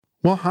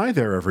Well, hi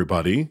there,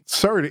 everybody.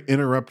 Sorry to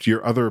interrupt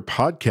your other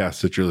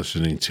podcasts that you're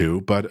listening to,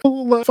 but a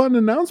little fun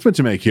announcement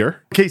to make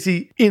here.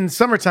 Casey, in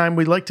summertime,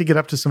 we like to get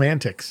up to some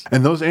antics.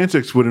 And those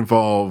antics would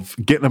involve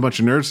getting a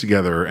bunch of nerds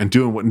together and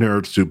doing what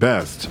nerds do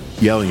best,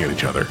 yelling at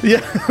each other.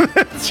 Yeah,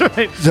 that's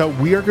right. So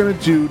we are going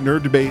to do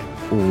Nerd Debate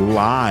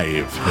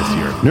live this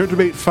year. Nerd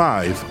Debate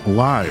 5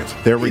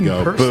 live. There we In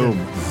go. person. Boom.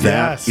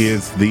 That Yes.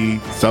 is the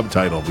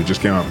subtitle. We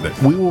just came up with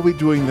it. We will be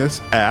doing this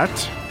at...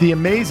 The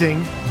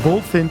amazing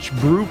Bullfinch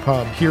Brew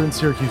Pub here in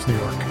Syracuse, New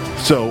York.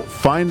 So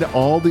find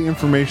all the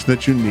information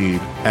that you need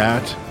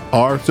at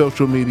our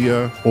social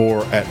media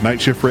or at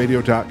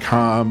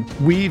nightshiftradio.com.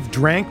 We've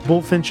drank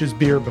Bullfinch's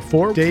beer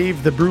before.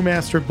 Dave, the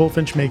brewmaster at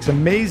Bullfinch, makes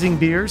amazing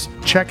beers.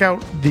 Check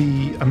out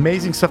the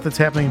amazing stuff that's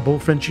happening in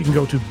Bullfinch. You can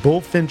go to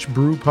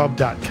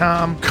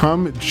bullfinchbrewpub.com.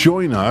 Come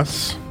join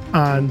us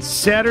On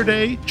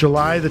Saturday,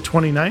 July the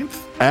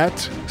 29th. at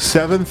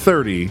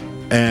 7:30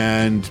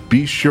 and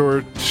be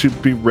sure to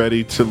be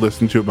ready to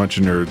listen to a bunch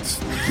of nerds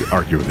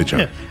argue with each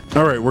other.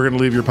 All right, we're going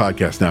to leave your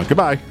podcast now.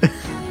 Goodbye.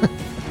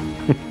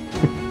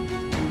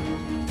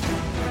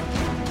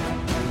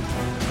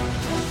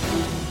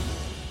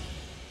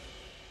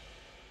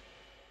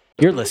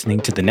 You're listening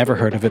to the Never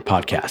Heard of It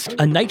podcast,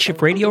 a Night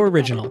Shift Radio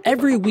original.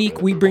 Every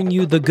week, we bring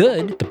you the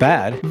good, the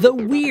bad, the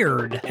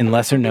weird, and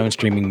lesser known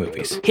streaming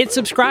movies. Hit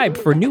subscribe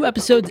for new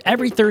episodes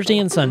every Thursday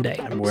and Sunday.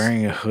 I'm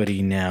wearing a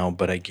hoodie now,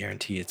 but I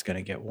guarantee it's going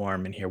to get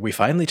warm in here. We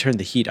finally turned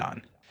the heat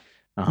on.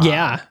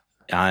 Yeah.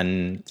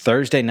 On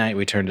Thursday night,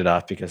 we turned it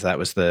off because that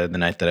was the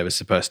night that I was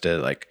supposed to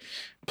like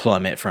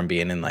plummet from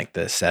being in like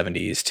the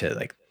 70s to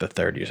like the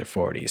 30s or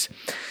 40s.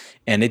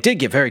 And it did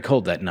get very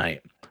cold that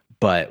night,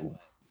 but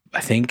I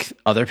think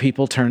other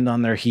people turned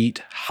on their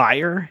heat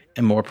higher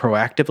and more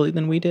proactively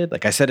than we did.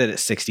 Like I set it at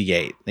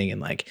 68, thinking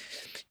like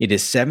it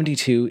is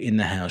 72 in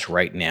the house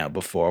right now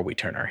before we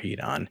turn our heat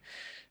on.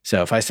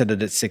 So if I set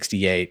it at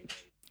 68,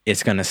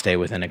 it's going to stay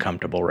within a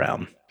comfortable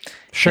realm.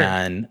 Sure.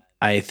 And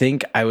I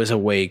think I was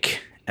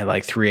awake at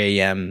like 3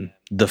 a.m.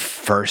 the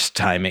first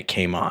time it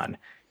came on.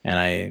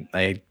 And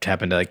I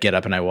happened to like get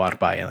up and I walked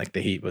by and like the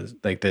heat was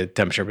like the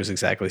temperature was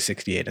exactly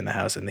 68 in the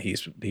house and the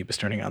heat was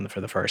turning on for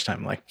the first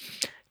time. I'm like,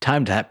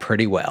 timed that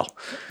pretty well.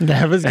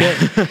 That was good.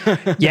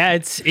 Yeah,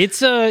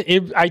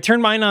 I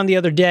turned mine on the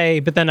other day,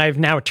 but then I've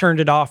now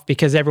turned it off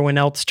because everyone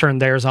else turned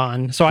theirs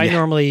on. So I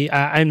normally,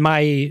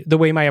 the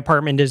way my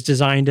apartment is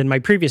designed, and my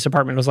previous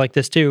apartment was like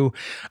this too.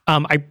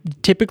 I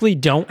typically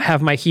don't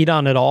have my heat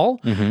on at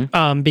all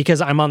because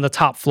I'm on the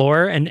top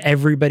floor and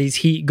everybody's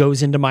heat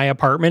goes into my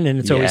apartment and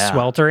it's always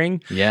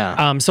sweltering.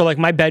 Yeah. So like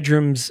my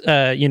bedrooms,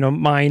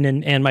 mine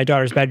and my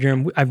daughter's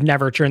bedroom, I've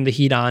never turned the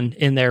heat on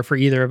in there for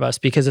either of us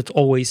because it's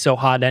always so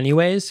hot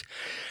anyways.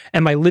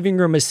 And my living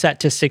room is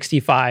set to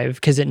 65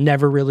 because it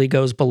never really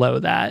goes below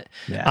that.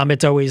 Yeah.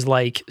 It's always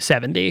like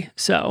 70.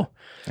 So,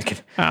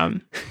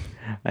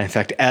 in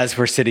fact, as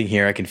we're sitting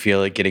here, I can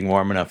feel it getting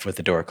warm enough with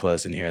the door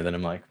closed in here that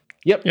I'm like,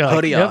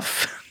 hoodie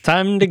off.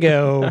 Time to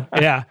go.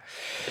 Yeah.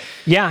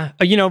 Yeah.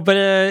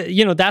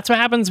 But that's what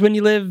happens when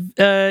you live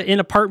in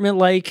apartment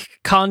like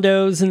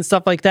condos and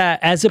stuff like that,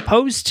 as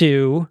opposed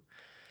to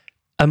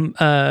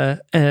a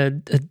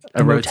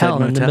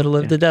motel in the middle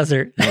of the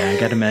desert. Yeah, I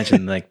got to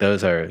imagine like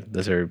those are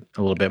a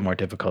little bit more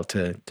difficult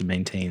to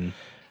maintain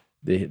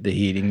the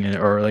heating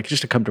or like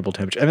just a comfortable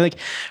temperature. I mean, like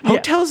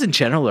hotels in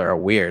general are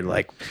weird.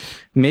 Like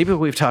maybe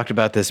we've talked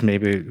about this,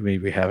 maybe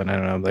we haven't. I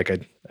don't know. Like I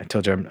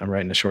told you I'm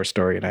writing a short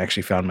story and I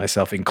actually found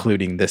myself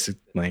including this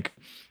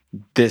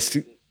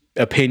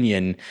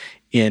opinion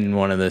in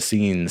one of the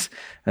scenes.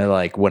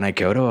 Like when I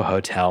go to a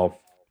hotel,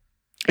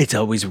 it's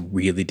always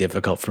really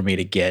difficult for me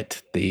to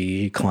get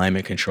the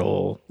climate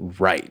control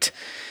right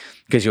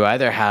because you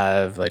either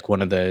have like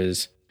one of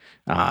those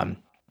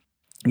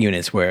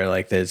units where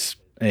like there's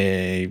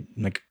a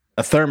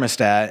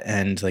thermostat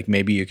and like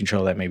maybe you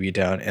control that, maybe you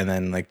don't, and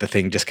then like the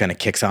thing just kind of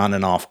kicks on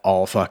and off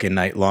all fucking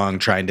night long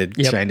trying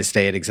to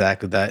stay at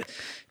exactly that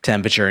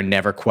temperature and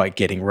never quite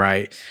getting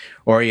right.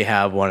 Or you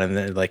have one of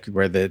the like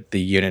where the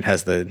unit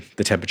has the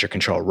temperature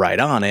control right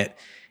on it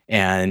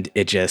and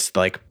it just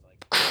like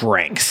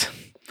cranks.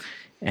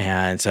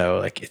 And so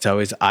like it's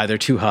always either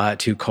too hot,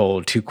 too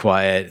cold, too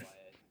quiet,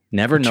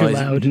 never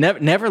noisy,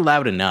 never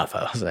loud enough.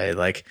 I'll say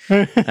like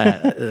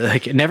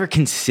never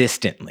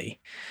consistently.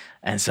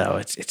 And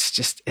so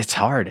it's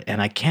hard.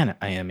 And I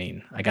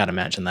gotta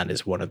imagine that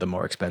is one of the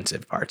more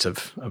expensive parts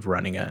of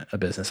running a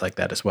business like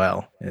that as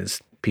well,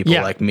 is people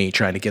like me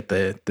trying to get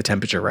the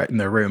temperature right in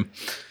their room.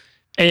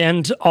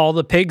 And all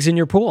the pigs in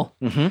your pool.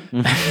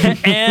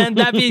 Mm-hmm. And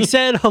that being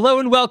said, hello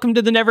and welcome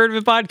to the Never Heard of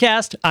It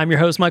podcast. I'm your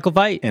host, Michael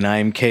Veit. And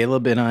I'm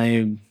Caleb, and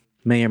I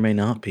may or may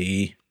not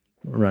be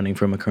running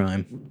from a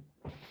crime.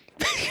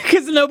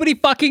 Because nobody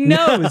fucking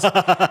knows.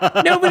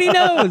 Nobody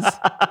knows.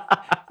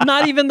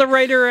 Not even the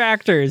writer or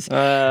actors.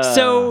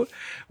 So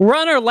we're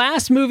on our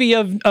last movie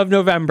of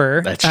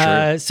November. That's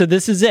true. So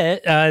this is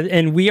it.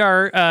 And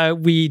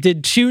we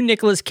did 2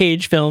 Nicolas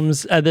Cage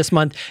films this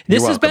month.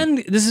 This has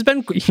been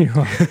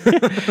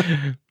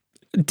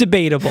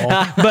debatable,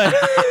 but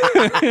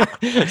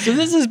So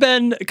this has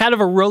been kind of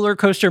a roller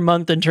coaster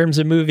month in terms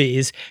of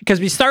movies, because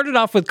we started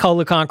off with Kull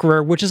the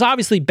Conqueror, which is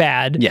obviously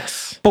bad.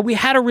 Yes. But we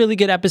had a really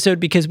good episode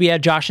because we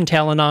had Josh and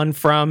Talon on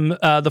from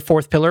The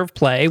Fourth Pillar of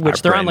Play,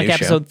 which they're on like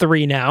episode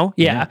 3 now.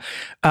 Yeah.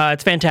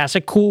 It's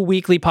fantastic. Cool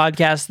weekly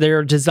podcast.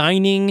 They're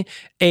designing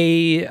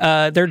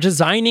a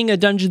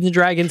Dungeons and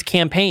Dragons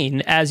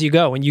campaign as you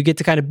go, and you get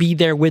to kind of be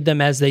there with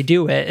them as they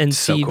do it and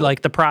see cool.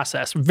 like the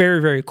process.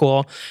 Very, very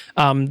cool.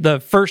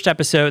 The first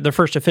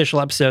official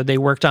episode, they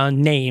worked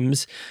on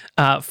names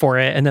for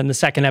it. And then the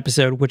second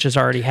episode, which has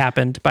already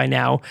happened by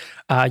now,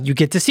 you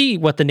get to see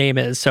what the name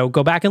is. So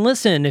go back and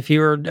listen if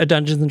you're a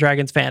Dungeons and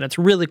Dragons fan. It's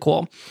really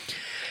cool.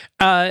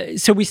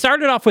 So we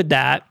started off with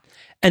that.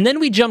 And then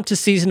we jumped to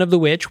Season of the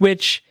Witch,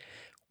 which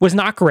was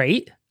not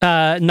great.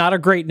 Not a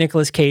great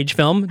Nicolas Cage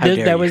film. I'm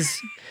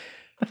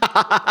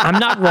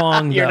not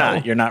wrong,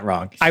 though. You're not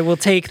wrong. I will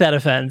take that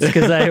offense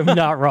because I am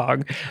not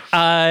wrong.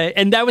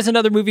 And that was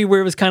another movie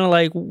where it was kind of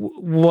like,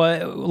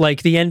 what,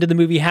 like the end of the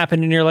movie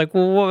happened and you're like,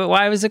 well,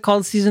 why was it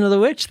called Season of the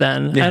Witch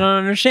then? Yeah. I don't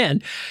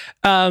understand.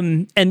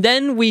 And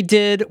then we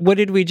did, what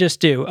did we just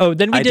do? Oh,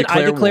 then we did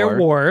I Declare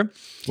War.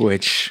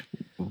 Which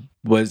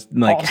was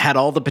like, had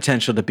all the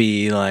potential to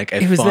be like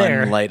a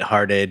fun,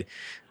 lighthearted,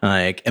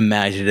 like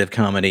imaginative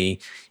comedy,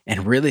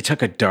 and really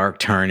took a dark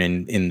turn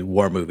in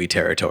war movie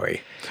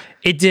territory.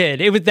 It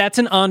did. That's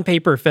an on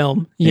paper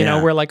film, you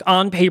know, where like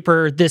on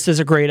paper, this is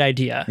a great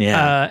idea.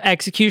 Yeah.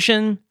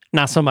 Execution,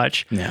 not so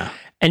much. Yeah.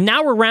 And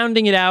now we're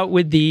rounding it out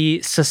with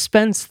the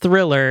suspense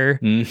thriller,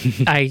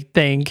 I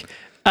think,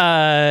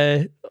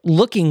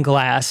 Looking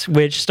Glass,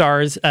 which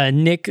stars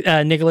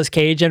Nicolas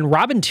Cage and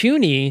Robin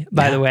Tunney,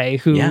 by the way,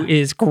 who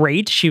is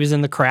great. She was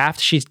in The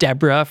Craft. She's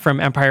Deborah from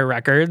Empire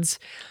Records.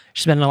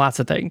 She's been in lots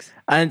of things.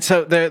 And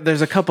so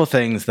there's a couple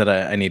things that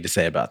I need to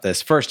say about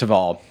this. First of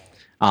all,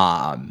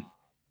 I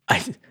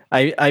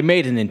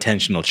made an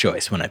intentional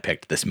choice when I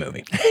picked this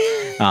movie.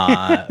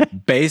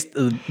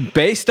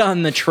 Based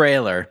on the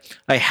trailer,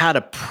 I had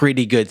a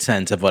pretty good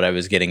sense of what I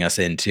was getting us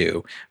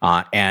into,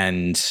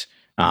 and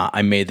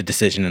I made the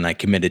decision and I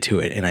committed to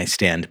it, and I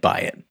stand by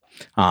it.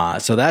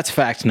 So that's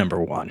fact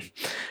number one.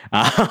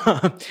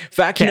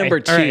 Fact number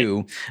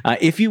two,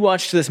 if you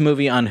watched this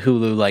movie on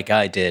Hulu like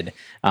I did,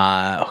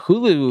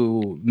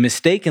 Hulu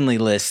mistakenly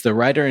lists the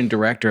writer and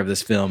director of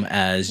this film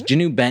as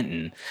Janu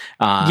Benton.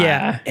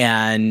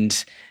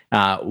 And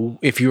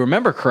if you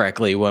remember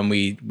correctly, when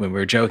we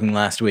were joking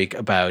last week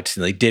about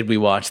like, did we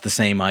watch the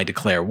same I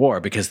Declare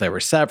War, because there were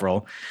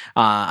several,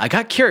 I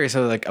got curious. I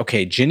was like,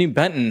 okay, Janu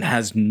Benton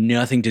has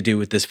nothing to do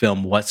with this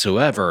film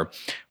whatsoever.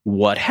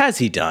 What has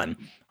he done?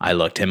 I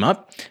looked him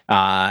up,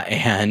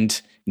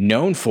 and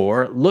known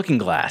for Looking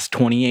Glass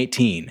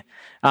 2018.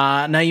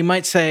 Now you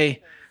might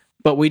say,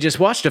 but we just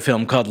watched a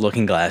film called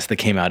Looking Glass that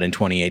came out in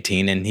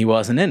 2018 and he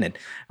wasn't in it.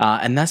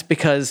 And that's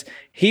because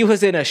he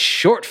was in a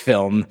short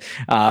film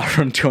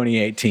from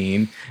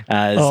 2018.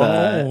 As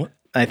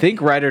I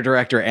think writer,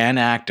 director, and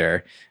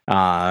actor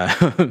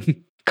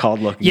called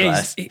Looking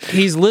Glass.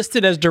 He's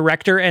listed as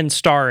director and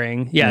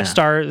starring.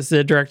 Stars,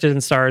 directed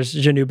and stars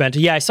Janu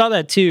Benton. Yeah, I saw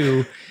that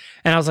too.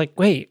 And I was like,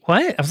 wait,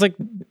 what? I was like,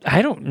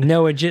 I don't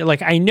know.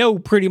 Like, I know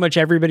pretty much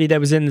everybody that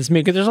was in this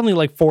movie, because there's only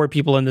like 4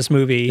 people in this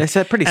movie. That's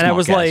a pretty small And I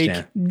was cast,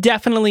 like,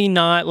 definitely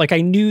not. Like,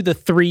 I knew the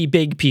 3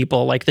 big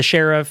people, like the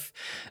sheriff,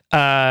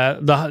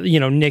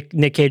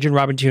 Nick Cage and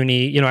Robin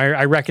Tunney. You know,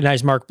 I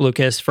recognize Mark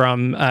Blucas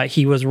from,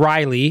 he was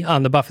Riley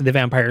on the Buffy the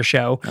Vampire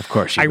show. Of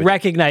course. I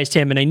recognized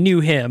him and I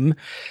knew him.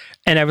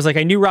 And I was like,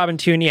 I knew Robin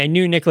Tunney, I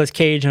knew Nicolas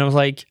Cage, and I was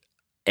like,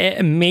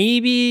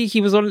 maybe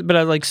he was on, but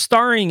I was like,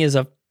 starring is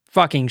a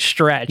fucking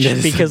stretch,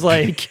 because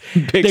like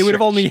they would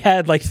have only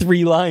had like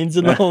 3 lines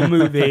in the whole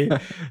movie.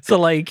 So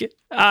like,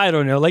 I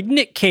don't know, like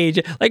Nick Cage,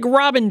 like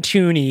Robin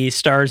Tunney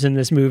stars in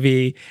this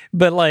movie,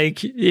 but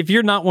like if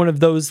you're not one of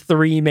those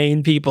 3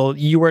 main people,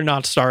 you are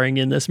not starring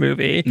in this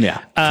movie.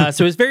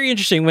 So it's very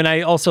interesting when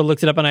I also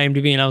looked it up on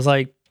IMDb and I was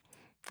like,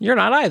 you're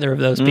not either of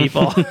those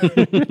people.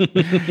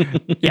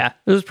 Yeah,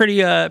 it was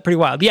pretty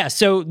wild. Yeah,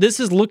 so this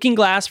is Looking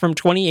Glass from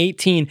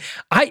 2018.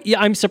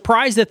 I'm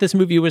surprised that this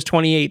movie was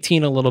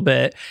 2018 a little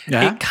bit.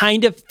 Yeah. It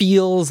kind of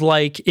feels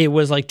like it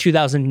was like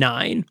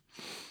 2009.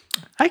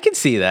 I can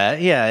see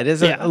that. Yeah, it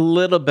is a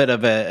little bit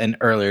of an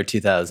earlier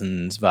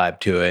 2000s vibe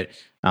to it.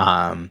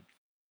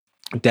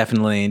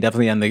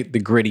 Definitely on the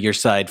grittier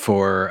side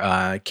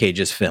for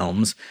Cage's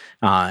films,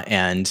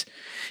 and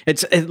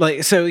it's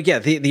like, so yeah,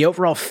 the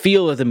overall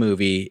feel of the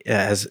movie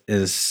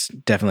is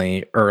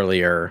definitely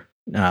earlier,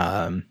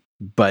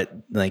 but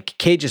like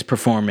Cage's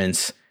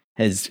performance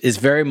is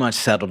very much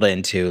settled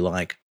into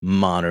like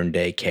modern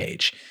day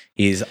Cage.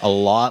 He's a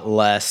lot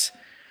less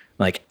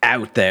like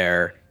out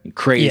there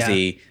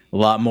crazy, a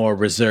lot more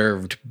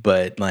reserved,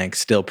 but like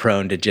still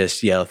prone to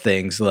just yell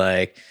things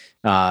like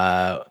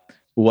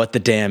what the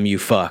damn you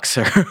fucks,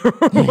 or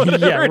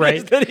whatever Yeah, right. it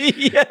is that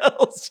he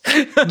yells.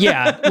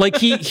 Yeah, like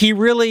he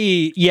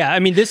really, yeah. I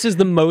mean, this is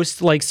the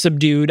most like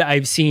subdued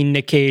I've seen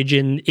Nick Cage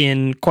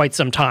in quite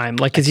some time.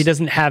 Like, because he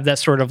doesn't have that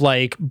sort of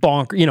like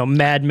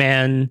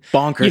madman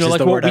Bonkers is like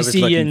the word I was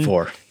looking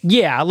for.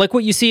 Yeah, like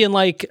what you see in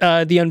like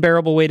The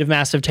Unbearable Weight of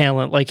Massive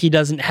Talent. Like, he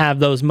doesn't have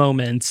those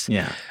moments.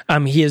 Yeah.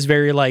 He is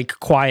very like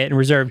quiet and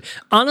reserved.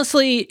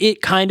 Honestly,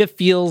 it kind of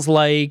feels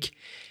like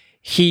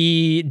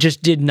he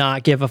just did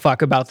not give a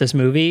fuck about this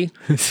movie.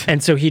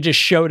 And so he just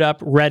showed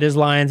up, read his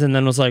lines, and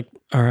then was like,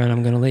 all right,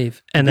 I'm going to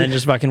leave. And then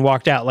just fucking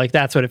walked out. Like,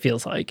 that's what it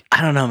feels like.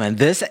 I don't know, man.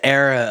 This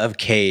era of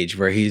Cage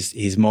where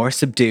he's more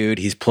subdued,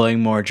 he's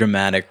playing more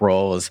dramatic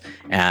roles,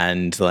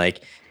 and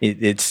like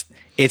it's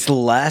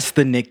less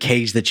the Nick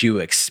Cage that you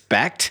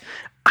expect.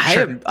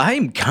 Sure. I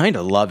am kind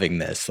of loving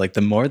this. Like,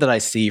 the more that I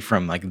see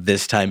from like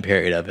this time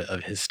period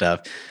of his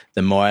stuff,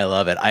 the more I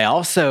love it. I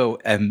also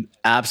am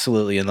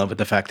absolutely in love with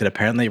the fact that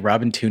apparently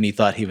Robin Tooney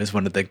thought he was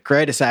one of the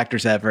greatest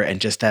actors ever and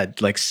just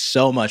had like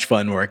so much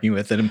fun working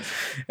with him.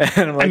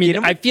 And I'm like, I mean,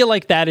 I feel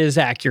like that is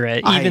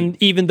accurate.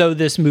 Even though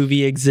this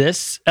movie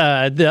exists,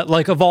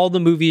 like of all the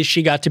movies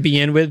she got to be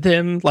in with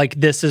him, like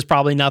this is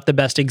probably not the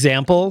best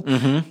example.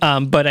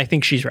 But I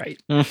think she's right.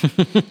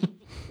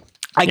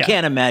 I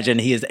can't imagine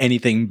he is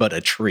anything but a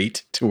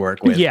treat to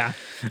work with. Yeah.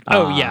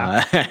 Oh,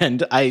 yeah.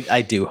 And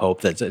I do hope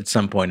that at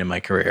some point in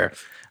my career,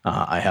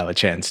 I have a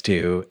chance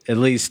to at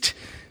least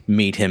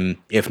meet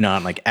him, if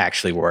not like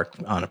actually work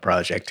on a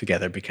project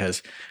together,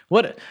 because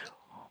what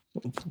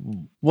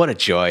a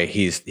joy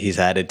he's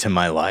added to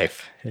my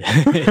life.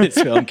 His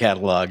film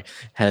catalog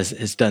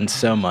has done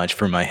so much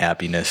for my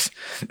happiness.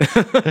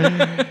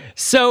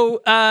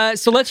 So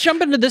let's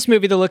jump into this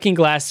movie, The Looking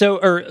Glass.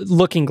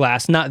 Looking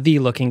Glass, not The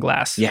Looking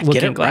Glass. Yeah, Looking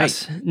get it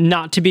Glass. right.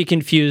 Not to be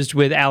confused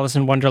with Alice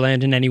in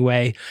Wonderland in any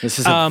way. This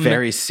is a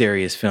very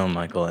serious film,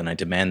 Michael, and I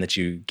demand that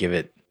you give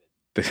it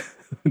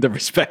the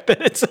respect that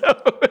it's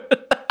owed.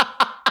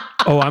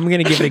 Oh, I'm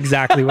going to give it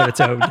exactly what it's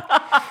owed.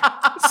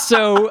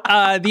 So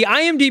the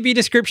IMDb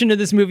description of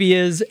this movie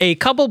is: a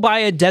couple buy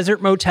a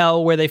desert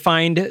motel where they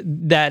find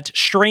that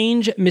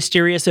strange,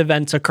 mysterious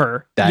events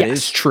occur. That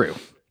is true.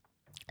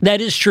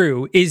 That is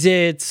true. Is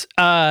it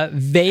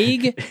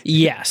vague?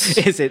 Yes.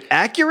 Is it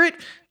accurate?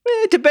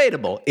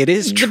 Debatable. It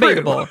is true.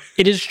 Debatable.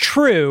 It is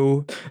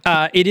true.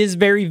 It is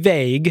very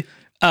vague.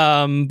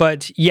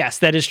 But yes,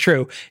 that is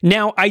true.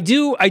 Now, I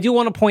do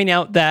want to point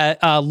out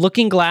that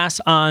Looking Glass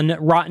on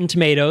Rotten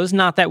Tomatoes,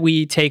 not that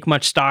we take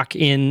much stock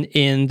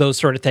in those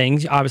sort of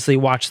things. Obviously,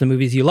 watch the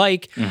movies you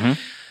like. Mm-hmm.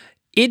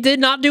 It did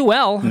not do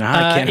well. No,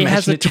 I can't it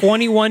has a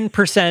imagine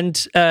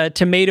 21%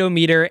 tomato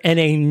meter and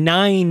a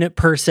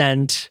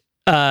 9%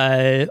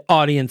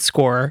 audience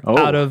score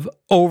out of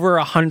over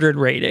 100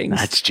 ratings.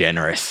 That's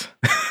generous.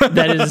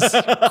 That is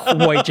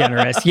quite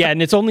generous. Yeah, and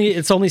it's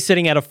only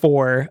sitting at a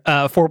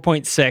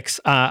 4.6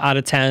 out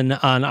of 10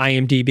 on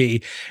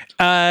IMDb.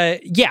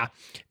 Yeah.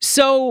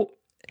 So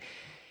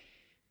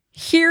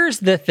here's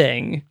the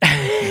thing.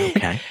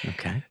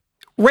 Okay.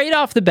 Right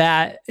off the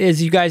bat,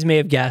 as you guys may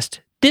have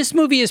guessed, this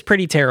movie is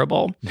pretty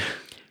terrible.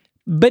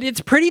 But it's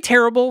pretty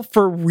terrible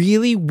for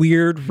really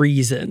weird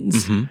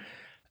reasons. Mm-hmm.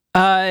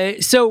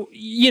 So,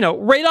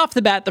 right off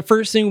the bat, the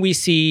first thing we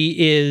see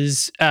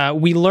is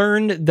we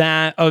learn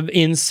that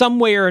in some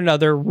way or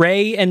another,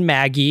 Ray and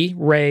Maggie,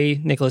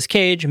 Ray, Nicolas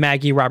Cage,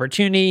 Maggie, Robert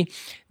Tooney,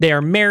 they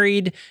are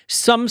married.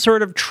 Some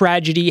sort of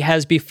tragedy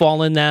has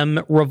befallen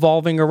them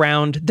revolving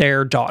around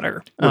their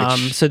daughter.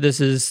 So this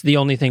is the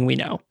only thing we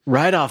know.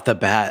 Right off the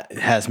bat, it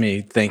has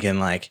me thinking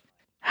like,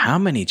 how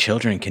many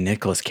children can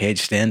Nicolas Cage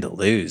stand to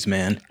lose,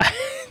 man?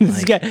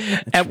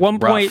 At one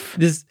point,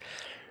 this...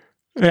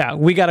 Yeah,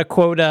 we got to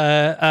quote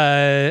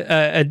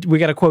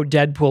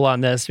Deadpool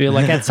on this. We're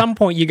like, at some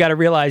point, you got to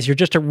realize you're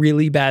just a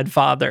really bad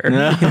father,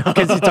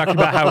 because he's talking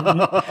about how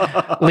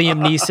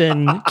Liam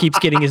Neeson keeps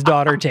getting his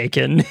daughter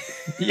taken.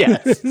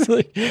 Yes,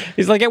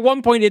 he's like, at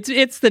one point,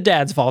 it's the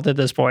dad's fault at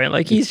this point.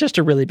 Like, he's just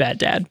a really bad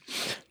dad.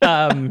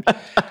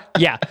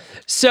 Yeah.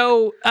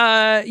 So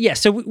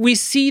we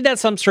see that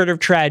some sort of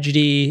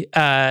tragedy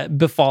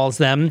befalls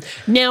them.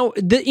 Now,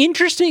 the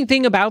interesting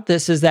thing about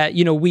this is that,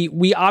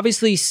 we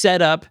obviously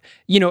set up,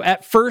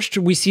 at first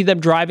we see them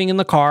driving in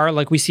the car,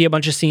 like we see a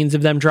bunch of scenes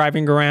of them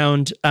driving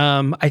around.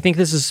 I think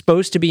this is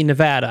supposed to be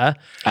Nevada,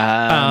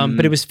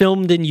 but it was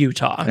filmed in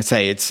Utah. I'd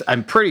say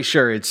I'm pretty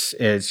sure it's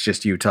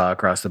just Utah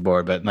across the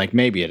board, but like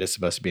maybe it is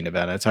supposed to be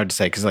Nevada. It's hard to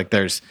say because like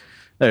there's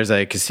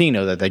a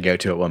casino that they go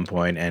to at one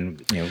point,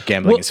 and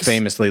gambling is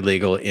famously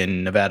legal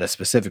in Nevada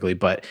specifically,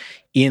 but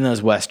in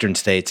those western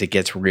states, it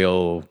gets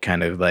real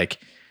kind of like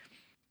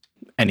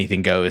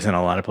anything goes in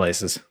a lot of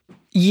places.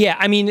 Yeah,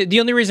 I mean, the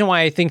only reason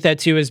why I think that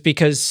too is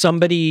because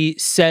somebody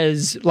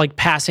says, like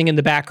passing in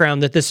the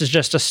background, that this is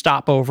just a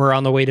stopover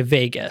on the way to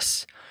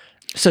Vegas.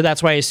 So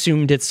that's why I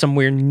assumed it's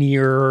somewhere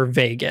near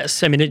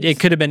Vegas. I mean, it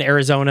could have been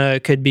Arizona,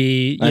 it could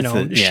be,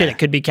 it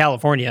could be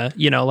California,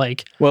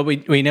 like. Well,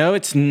 we know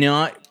it's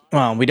not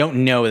well, we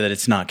don't know that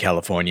it's not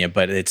California,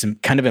 but it's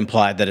kind of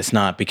implied that it's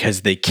not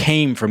because they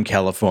came from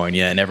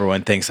California, and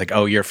everyone thinks like,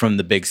 oh, you're from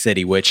the big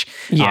city. Which,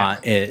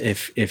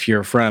 if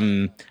you're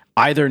from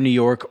either New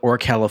York or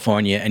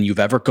California, and you've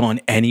ever gone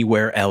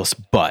anywhere else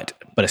but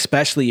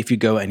especially if you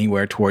go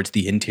anywhere towards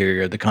the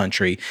interior of the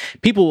country,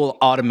 people will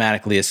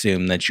automatically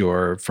assume that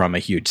you're from a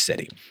huge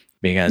city.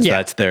 Because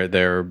that's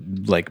their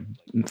like,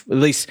 at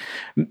least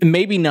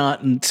maybe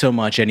not so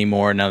much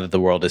anymore now that the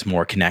world is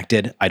more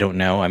connected. I don't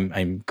know.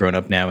 I'm grown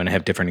up now and I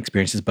have different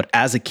experiences. But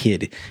as a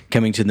kid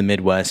coming to the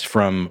Midwest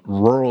from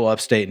rural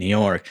upstate New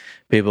York,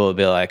 people will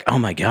be like, "Oh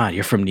my God,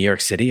 you're from New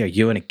York City? Are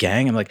you in a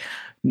gang?" I'm like,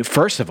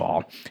 first of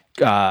all,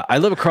 I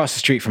live across the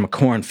street from a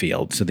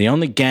cornfield, so the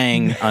only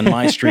gang on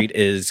my street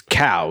is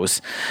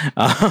cows.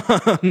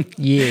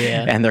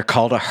 And they're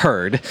called a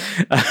herd.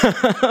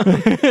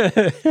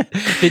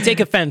 They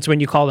take offense when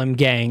you call them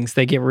gangs.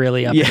 They get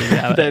really upset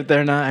about it.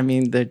 They're not. I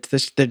mean, they're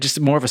just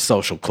more of a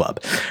social club.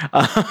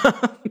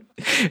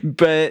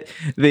 But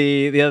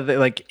the other,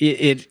 like,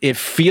 it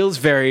feels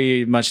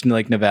very much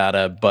like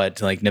Nevada,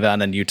 but like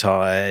Nevada and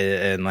Utah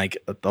and like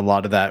a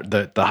lot of that,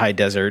 the high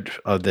desert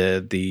of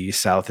the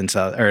south and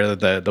south, or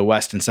the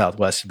west and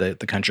southwest of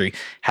the country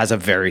has a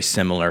very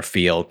similar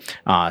feel.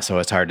 So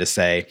it's hard to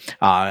say.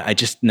 I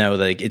just know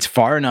that like, it's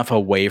far enough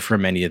away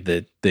from any of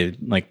the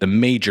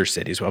major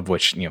cities, of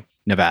which, you know,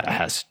 Nevada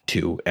has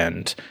 2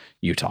 and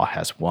Utah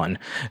has 1.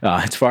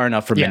 It's far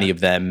enough from any of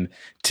them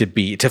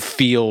to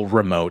feel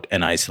remote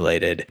and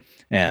isolated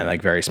and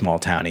like very small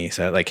towny.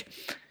 So like,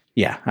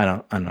 yeah, I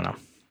don't know.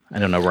 I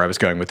don't know where I was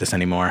going with this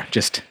anymore.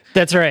 Just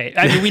that's right.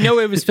 I mean, we know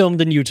it was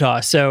filmed in Utah,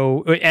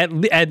 so at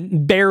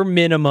bare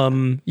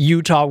minimum,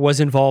 Utah was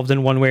involved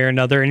in one way or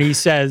another. And he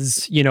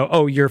says, you know,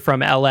 "Oh, you're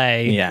from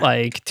LA,"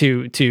 like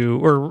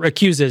or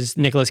accuses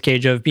Nicolas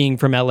Cage of being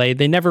from LA.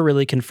 They never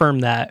really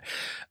confirmed that.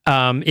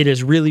 It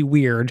is really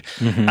weird.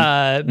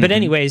 But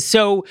anyways,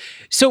 so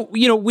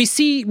you know, we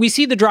see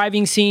the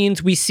driving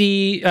scenes. We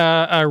see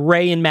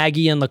Ray and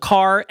Maggie in the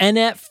car, and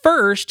at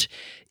first,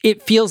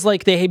 it feels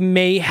like they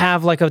may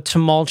have like a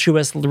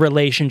tumultuous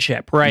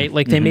relationship, right?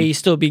 Like they may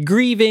still be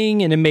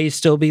grieving, and it may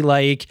still be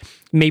like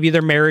maybe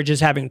their marriage is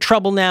having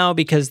trouble now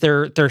because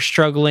they're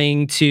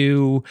struggling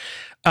to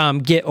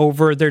get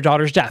over their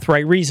daughter's death,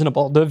 right?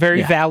 Reasonable. The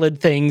very valid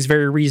things,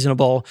 very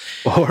reasonable.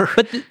 Or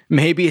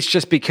maybe it's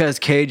just because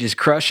Cage is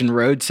crushing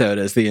road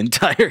sodas the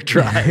entire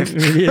drive.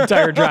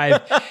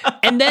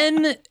 And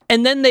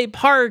then they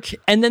park,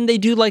 and then they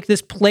do like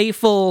this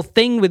playful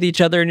thing with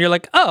each other, and you're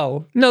like,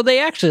 oh, no, they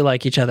actually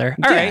like each other.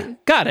 All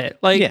right, got it.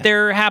 Like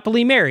they're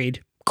happily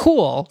married.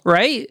 Cool,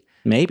 right?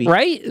 Maybe.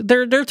 Right?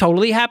 They're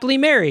totally happily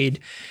married.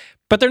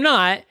 But they're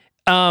not.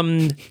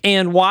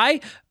 And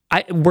why?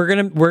 We're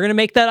gonna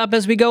make that up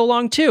as we go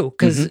along too,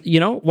 because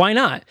you know, why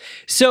not?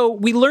 So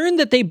we learn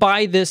that they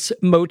buy this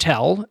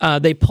motel.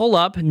 They pull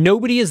up,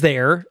 nobody is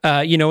there.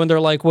 You know, and they're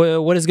like,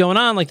 well, "What is going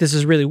on? Like, this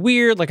is really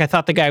weird. Like, I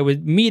thought the guy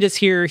would meet us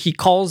here." He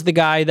calls the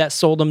guy that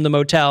sold him the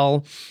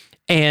motel.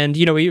 And,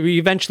 you know, he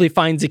eventually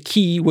finds a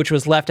key, which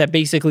was left at the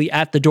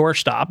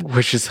doorstop,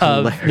 which is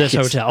of hilarious. this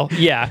hotel.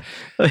 Yeah.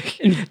 Like,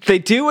 they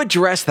do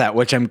address that,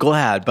 which I'm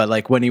glad. But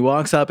like when he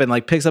walks up and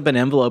like picks up an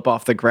envelope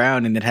off the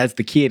ground and it has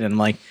the key in it, I'm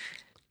like,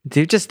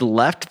 dude just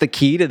left the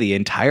key to the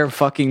entire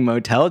fucking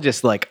motel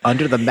just like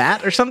under the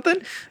mat or something?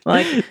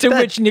 Like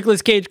which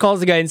Nicolas Cage calls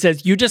the guy and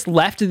says, "You just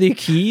left the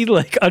key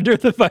like under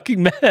the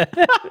fucking mat."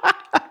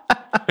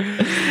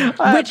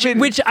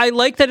 Which I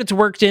like that it's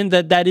worked in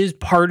that is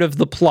part of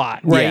the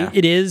plot, right? Yeah.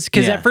 It is,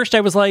 because at first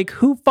I was like,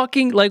 what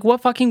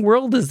fucking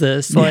world is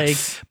this? Like,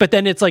 but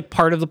then it's like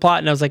part of the plot,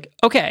 and I was like,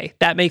 okay,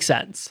 that makes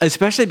sense.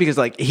 Especially because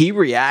like he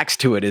reacts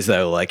to it as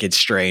though like it's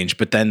strange,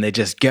 but then they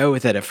just go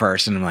with it at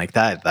first, and I'm like,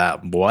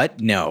 that what?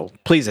 No,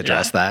 please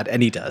address that,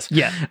 and he does.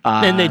 Yeah,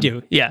 and they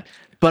do. Yeah.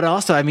 But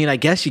also, I mean, I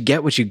guess you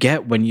get what you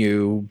get when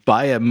you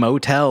buy a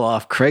motel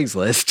off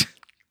Craigslist.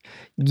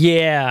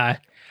 Yeah.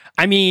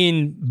 I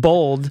mean,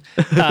 bold.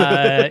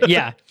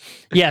 Yeah.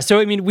 So,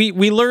 I mean,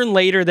 we learn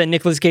later that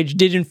Nicolas Cage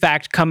did, in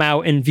fact, come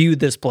out and view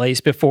this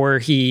place before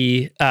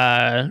he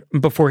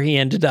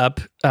ended up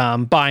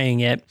buying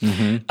it.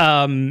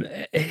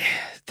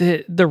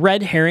 The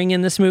red herring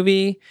in this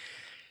movie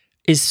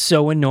is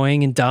so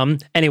annoying and dumb.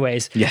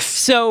 Anyways, yes.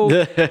 So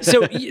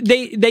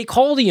they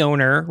call the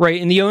owner,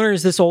 right? And the owner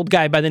is this old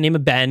guy by the name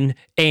of Ben.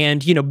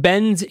 And, you know,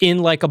 Ben's in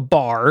like a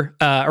bar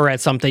or at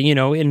something, you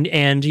know,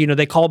 and, you know,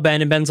 they call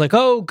Ben, and Ben's like,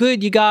 "Oh,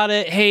 good, you got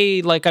it.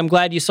 Hey, like, I'm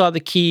glad you saw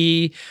the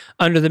key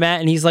under the mat."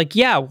 And he's like,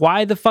 "Yeah,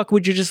 why the fuck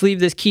would you just leave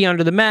this key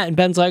under the mat?" And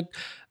Ben's like,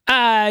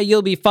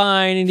 "You'll be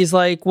fine." And he's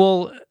like,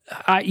 "Well,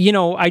 I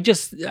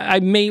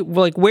may,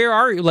 like, where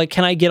are you? Like,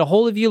 can I get a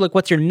hold of you? Like,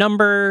 what's your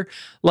number?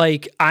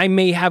 Like, I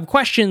may have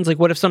questions. Like,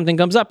 what if something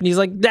comes up?" And he's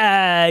like,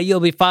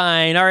 "You'll be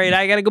fine. All right,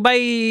 I gotta go, bye."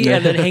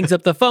 And then hangs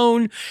up the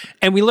phone.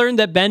 And we learned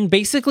that Ben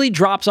basically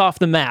drops off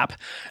the map,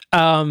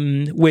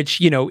 which,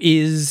 you know,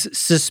 is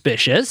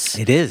suspicious.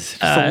 It is.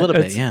 Just a little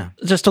bit, yeah.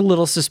 Just a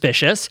little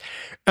suspicious.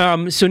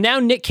 So now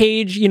Nick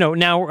Cage, you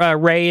know,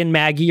 Ray and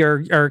Maggie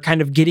are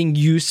kind of getting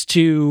used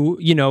to,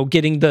 you know,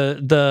 getting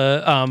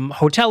the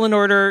hotel in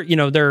order.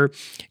 there,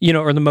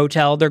 or the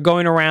motel, they're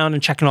going around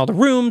and checking all the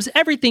rooms.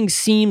 Everything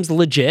seems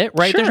legit,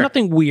 right? Sure. There's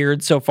nothing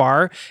weird so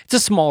far. It's a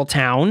small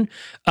town,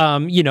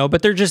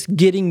 but they're just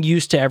getting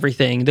used to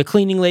everything. The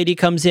cleaning lady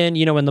comes in,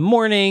 in the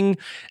morning,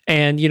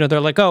 and, they're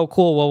like, oh,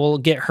 cool. Well, we'll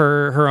get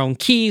her own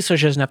key so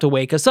she doesn't have to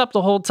wake us up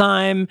the whole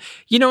time,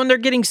 and they're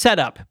getting set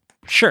up.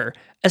 Sure.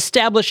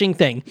 Establishing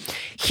thing.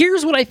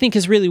 Here's what I think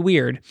is really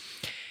weird.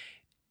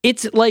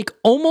 It's like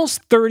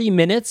almost 30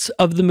 minutes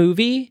of the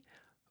movie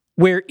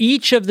where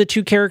each of the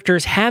two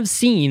characters have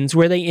scenes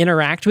where they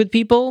interact with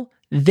people.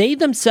 They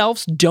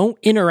themselves don't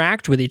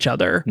interact with each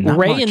other. Not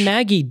Ray much. and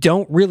Maggie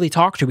don't really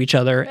talk to each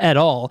other at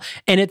all.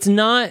 And it's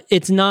not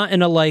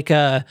in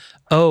a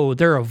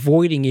they're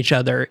avoiding each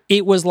other.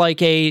 It was like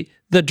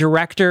the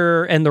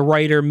director and the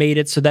writer made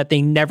it so that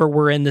they never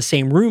were in the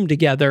same room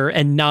together,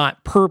 and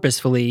not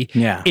purposefully.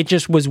 Yeah. It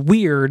just was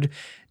weird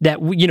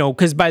that,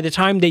 because by the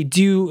time they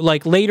do,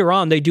 like later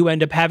on, they do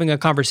end up having a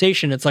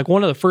conversation. It's like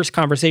one of the first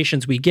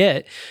conversations we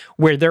get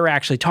where they're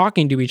actually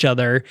talking to each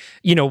other,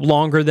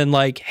 longer than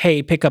like,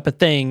 hey, pick up a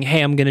thing. Hey,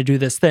 I'm going to do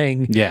this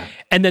thing. Yeah.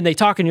 And then they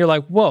talk and you're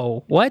like,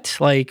 whoa, what?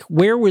 Like,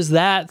 where was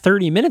that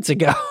 30 minutes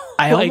ago?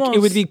 It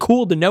would be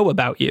cool to know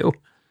about you.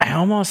 I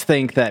almost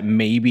think that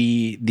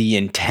maybe the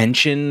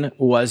intention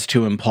was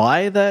to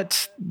imply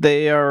that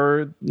they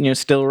are,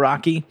 still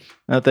rocky,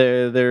 that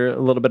they're a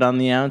little bit on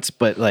the outs,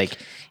 but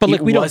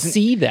we don't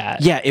see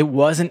that. Yeah, it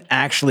wasn't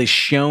actually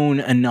shown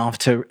enough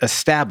to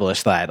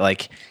establish that.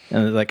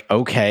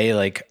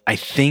 Okay, I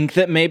think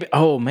that maybe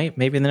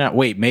they're not.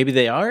 Wait, maybe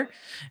they are.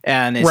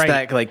 And it's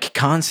right. that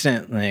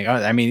constant,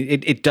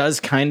 it does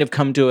kind of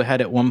come to a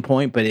head at one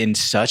point, but in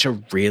such a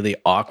really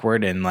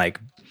awkward and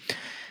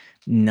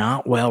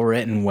not well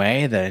written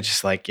way that it's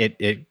just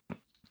it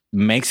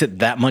makes it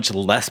that much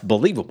less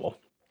believable.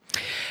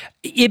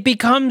 It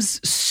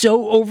becomes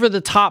so over the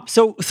top.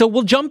 So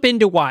we'll jump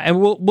into why, and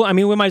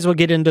we might as well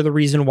get into the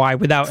reason why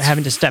without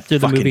having to step through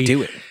the movie.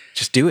 Do it.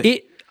 Just do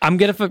it. I'm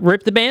gonna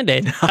rip the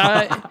Band-Aid.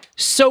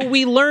 So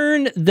we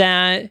learn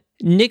that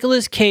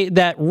Nicolas Cage,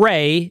 that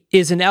Ray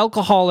is an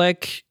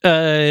alcoholic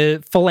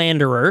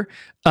philanderer.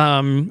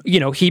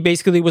 He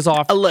basically was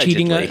off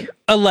cheating.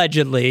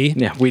 Allegedly.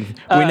 Yeah, we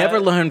never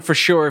learned for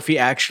sure if he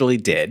actually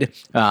did.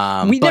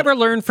 We never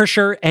learned for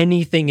sure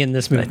anything in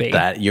this movie,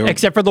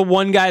 except for the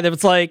one guy that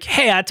was like,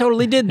 "Hey, I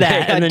totally did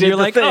that," Hey, and then you're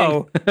like,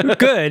 "Oh,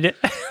 good.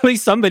 At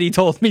least somebody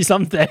told me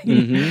something."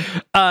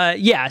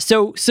 Mm-hmm.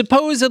 So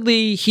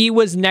supposedly he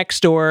was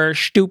next door,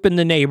 stooping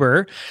the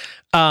neighbor.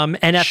 And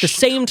at the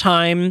same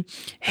time,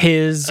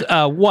 his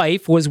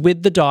wife was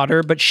with the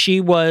daughter, but she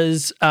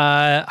was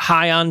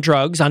high on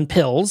drugs, on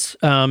pills.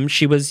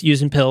 She was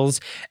using pills,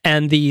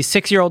 and the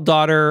 6-year-old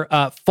daughter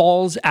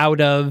falls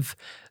out of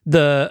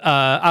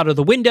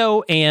the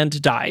window and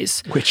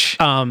dies. Which,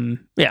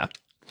 yeah.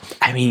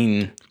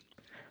 I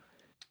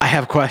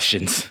have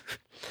questions.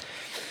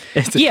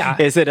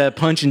 Is it a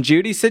Punch and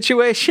Judy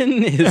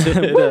situation? Is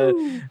it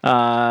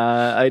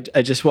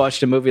I just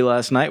watched a movie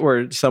last night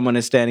where someone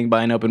is standing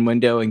by an open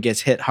window and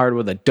gets hit hard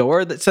with a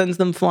door that sends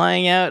them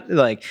flying out.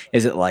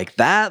 Is it like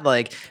that?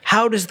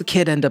 How does the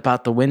kid end up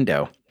out the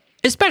window?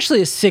 Especially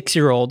a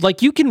 6-year-old.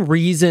 You can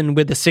reason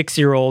with a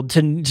 6-year-old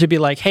to be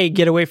like, hey,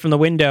 get away from the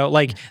window.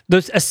 A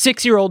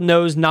 6-year-old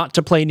knows not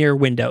to play near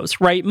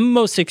windows, right?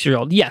 Most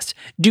 6-year-old, yes.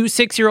 Do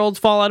 6-year-olds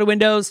fall out of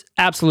windows?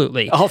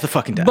 Absolutely. All the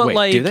fucking time. But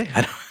wait, do they?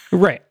 I don't.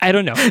 Right. I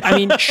don't know.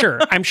 Sure.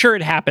 I'm sure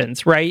it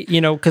happens, right?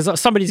 Because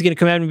somebody's going to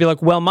come out and be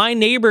like, well, my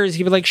neighbors,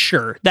 you'd be like,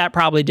 sure, that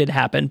probably did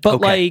happen. But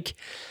okay.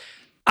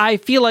 I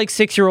feel like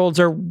 6-year-olds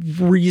are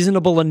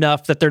reasonable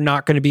enough that they're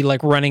not going to be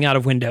running out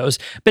of windows.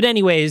 But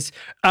anyways,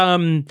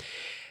 and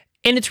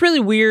it's really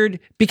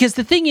weird because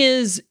the thing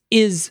is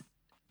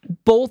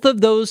both of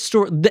those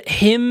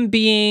him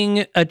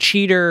being a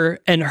cheater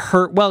and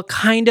her, well,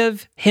 kind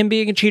of him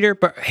being a cheater,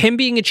 but him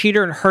being a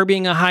cheater and her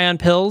being a high on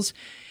pills,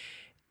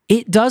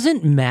 it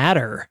doesn't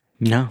matter.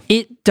 No.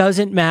 It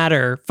doesn't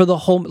matter for the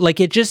whole,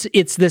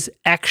 it's this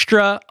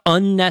extra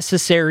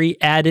unnecessary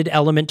added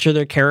element to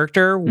their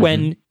character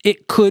when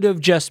it could have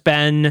just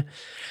been,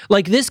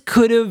 this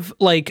could have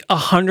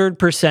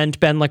 100%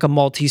 been a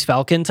Maltese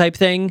Falcon type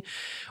thing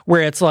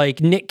where it's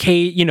Nick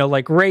Cage,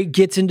 Ray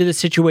gets into the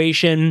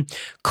situation,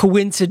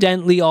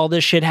 coincidentally all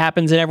this shit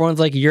happens and everyone's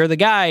like, you're the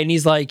guy. And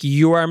he's like,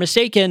 you are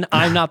mistaken.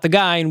 I'm not the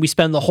guy. And we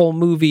spend the whole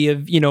movie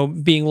of,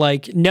 being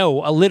like, no,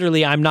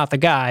 literally I'm not the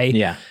guy.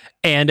 Yeah.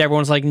 And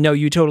everyone's like, no,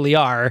 you totally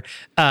are.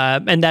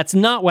 And that's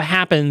not what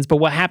happens. But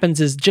what happens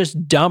is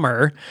just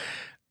dumber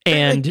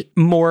and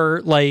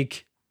more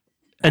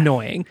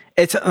annoying.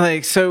 It's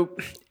so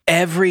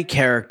every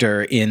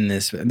character in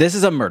this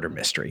is a murder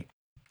mystery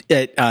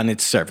on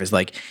its surface.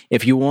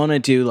 If you want to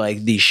do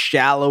the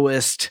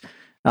shallowest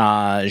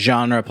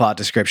genre plot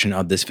description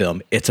of this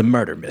film, it's a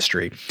murder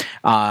mystery.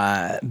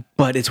 But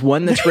it's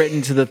one that's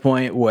written to the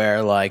point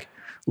where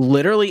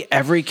literally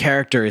every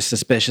character is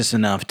suspicious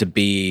enough to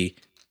be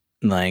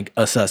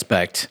a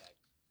suspect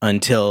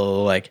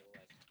until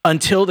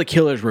the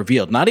killer is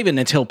revealed. Not even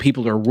until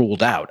people are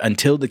ruled out.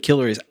 Until the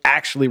killer is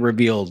actually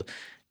revealed,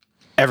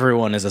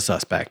 everyone is a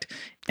suspect.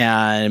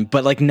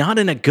 but like not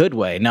in a good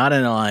way, not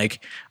in a,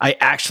 like, I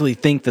actually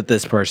think that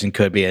this person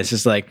could be. It's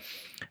just like,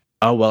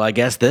 oh, well, I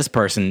guess this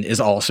person is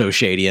also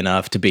shady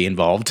enough to be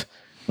involved.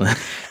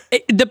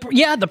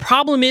 The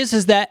problem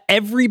is that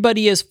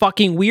everybody is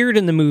fucking weird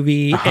in the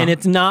movie, and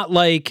it's not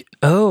like,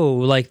 oh,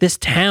 like this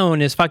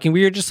town is fucking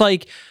weird. Just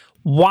like,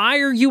 why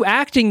are you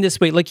acting this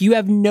way? Like, you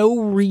have no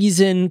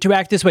reason to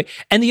act this way.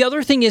 And the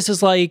other thing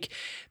is like,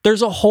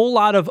 there's a whole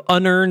lot of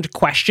unearned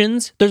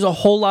questions. There's a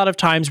whole lot of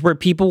times where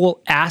people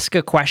will ask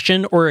a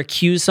question or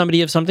accuse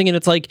somebody of something, and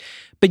it's like,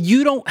 but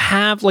you don't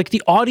have, like,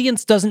 the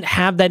audience doesn't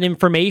have that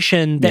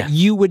information that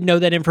you would know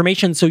that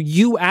information. So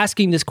you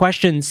asking this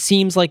question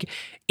seems like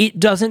it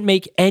doesn't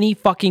make any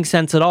fucking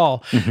sense at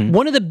all.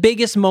 One of the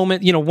biggest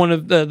moments, one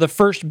of the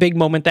first big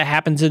moment that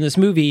happens in this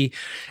movie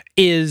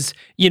is,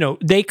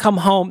 they come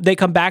home, they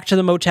come back to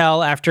the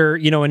motel after,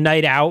 a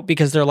night out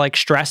because they're like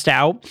stressed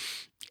out.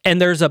 And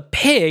there's a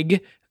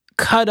pig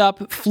cut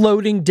up,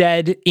 floating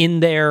dead in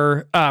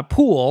their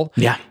pool.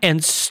 Yeah.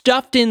 And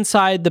stuffed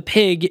inside the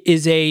pig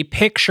is a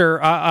picture,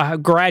 a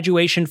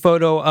graduation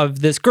photo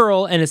of this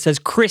girl, and it says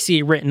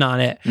Chrissy written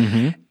on it.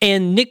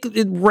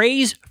 And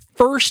Ray's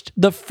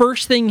the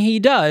first thing he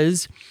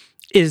does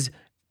is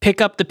pick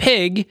up the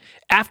pig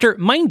after,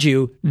 mind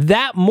you,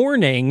 that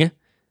morning,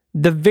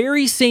 the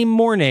very same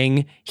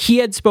morning, he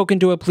had spoken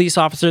to a police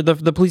officer.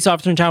 The police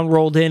officer in town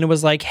rolled in and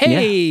was like,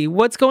 "Hey,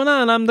 what's going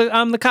on? I'm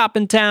the cop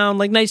in town.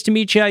 Like, nice to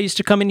meet you. I used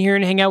to come in here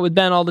and hang out with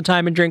Ben all the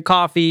time and drink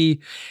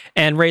coffee."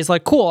 And Ray's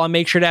like, "Cool, I'll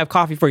make sure to have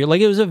coffee for you." Like,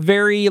 it was a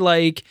very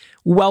like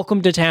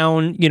welcome to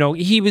town.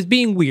 He was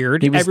being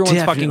weird.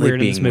 Everyone's fucking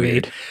weird in this movie.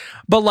 Weird.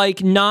 But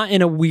like not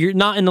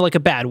in like a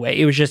bad way.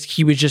 He was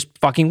just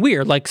fucking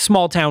weird, like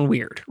small town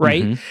weird,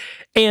 right?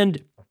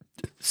 And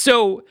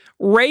so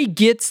Ray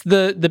gets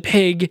the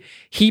pig,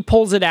 he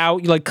pulls it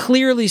out, like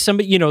clearly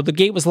somebody, the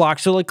gate was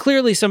locked, so like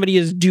clearly somebody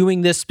is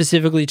doing this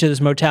specifically to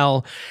this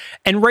motel.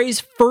 And Ray's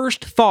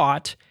first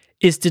thought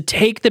is to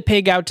take the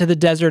pig out to the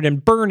desert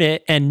and burn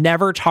it and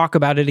never talk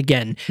about it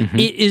again.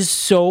 It is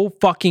so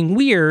fucking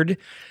weird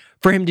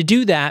for him to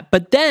do that.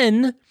 But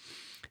then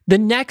the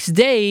next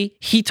day,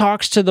 he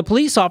talks to the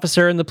police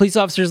officer, and the police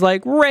officer's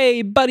like,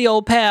 "Ray, buddy,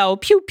 old pal,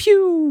 pew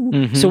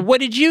pew. So what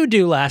did you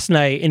do last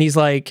night?" And he's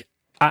like,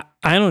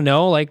 I don't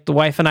know, like the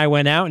wife and I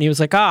went out. And he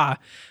was like,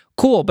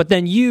 cool. But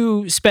then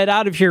you sped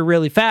out of here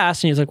really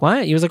fast. And he was like,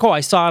 what? He was like, oh, I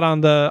saw it on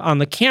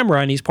the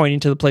camera. And he's pointing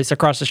to the place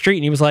across the street.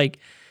 And he was like,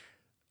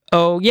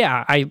 oh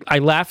yeah, I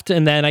left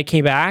and then I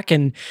came back.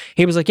 And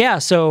he was like, yeah,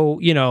 so,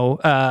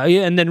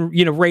 and then,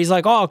 Ray's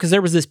like, oh, because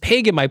there was this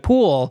pig in my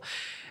pool.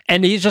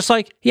 And he's just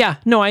like, yeah,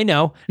 no, I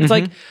know. It's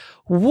like,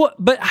 what?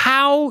 But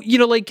how?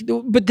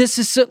 But this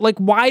is like,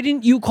 why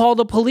didn't you call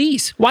the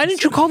police? Why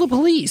didn't you call the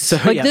police? So,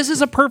 this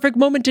is a perfect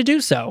moment to do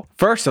so.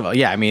 First of all,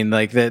 I mean,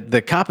 like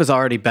the cop has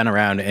already been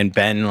around and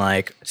been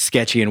like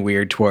sketchy and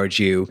weird towards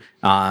you,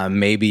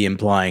 maybe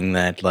implying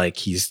that like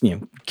he's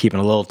keeping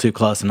a little too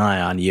close an eye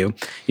on you.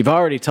 You've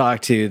already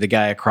talked to the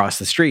guy across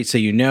the street, so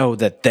you know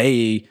that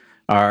they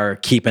are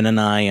keeping an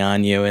eye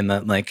on you in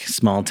that like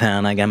small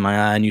town, I got my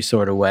eye on you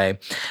sort of way.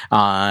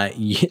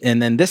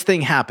 And then this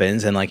thing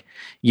happens and like,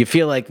 you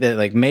feel like that,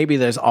 like maybe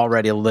there's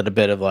already a little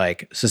bit of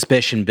like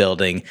suspicion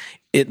building.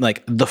 It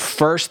like the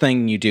first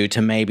thing you do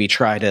to maybe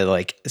try to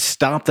like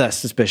stop that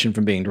suspicion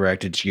from being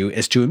directed to you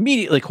is to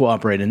immediately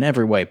cooperate in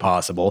every way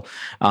possible.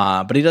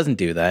 But he doesn't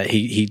do that.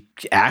 He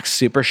acts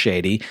super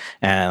shady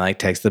and like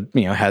takes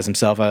has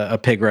himself a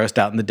pig roast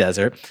out in the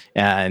desert.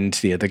 And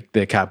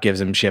the cop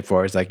gives him shit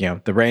for it. It's like,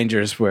 the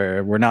Rangers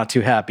were not too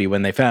happy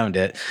when they found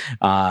it.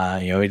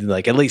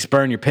 Like at least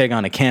burn your pig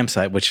on a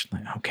campsite, which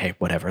okay,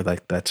 whatever.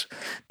 Like that's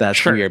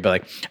sure. Weird. But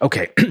like,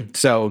 okay,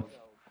 so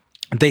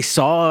they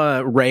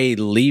saw Ray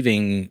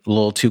leaving a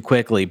little too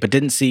quickly, but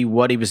didn't see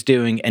what he was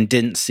doing and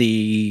didn't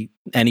see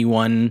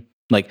anyone.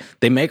 Like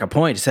they make a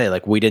point to say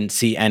like, we didn't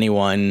see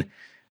anyone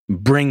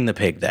bring the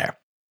pig there.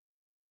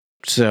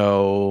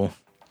 So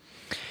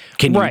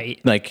can you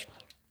like,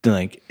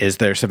 is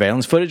there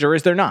surveillance footage or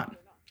is there not?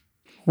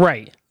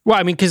 Right. Well,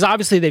 I mean, because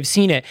obviously they've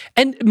seen it.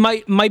 And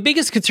my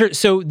biggest concern,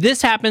 so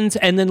this happens,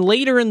 and then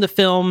later in the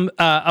film,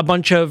 a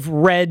bunch of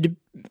red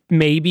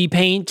maybe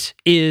paint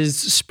is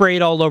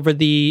sprayed all over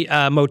the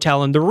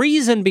motel. And the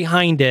reason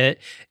behind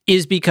it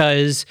is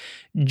because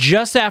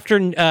just after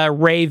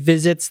Ray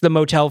visits the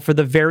motel for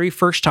the very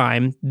first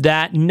time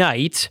that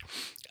night,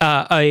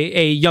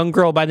 a young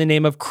girl by the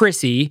name of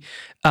Chrissy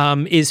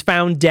is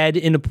found dead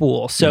in a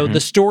pool. So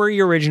the story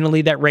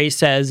originally that Ray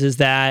says is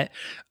that,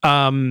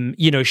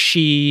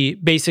 she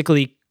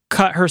basically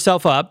cut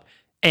herself up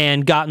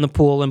and got in the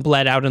pool and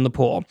bled out in the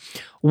pool.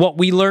 What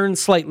we learn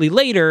slightly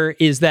later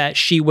is that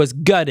she was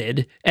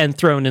gutted and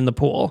thrown in the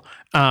pool.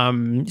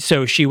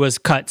 So she was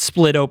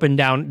split open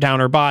down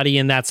her body,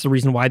 and that's the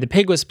reason why the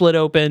pig was split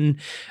open,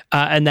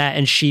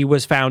 and she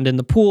was found in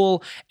the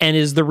pool, and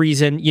is the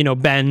reason,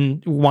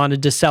 Ben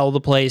wanted to sell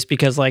the place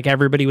because like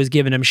everybody was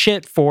giving him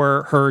shit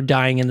for her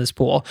dying in this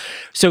pool.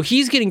 So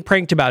he's getting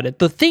pranked about it.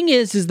 The thing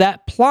is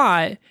that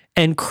plot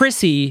and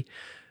Chrissy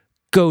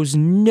goes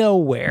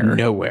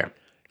nowhere.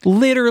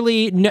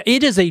 literally,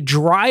 it is a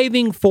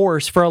driving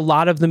force for a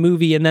lot of the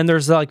movie. And then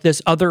there's like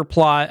this other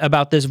plot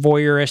about this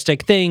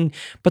voyeuristic thing,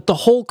 but the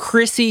whole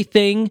Chrissy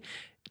thing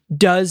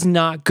does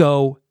not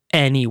go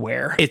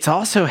anywhere. It's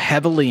also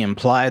heavily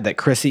implied that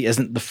Chrissy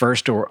isn't the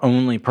first or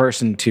only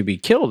person to be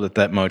killed at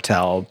that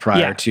motel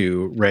prior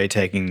to Ray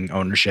taking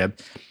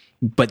ownership,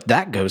 but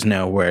that goes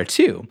nowhere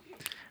too.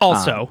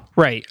 Also,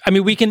 right. I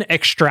mean, we can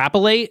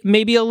extrapolate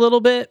maybe a little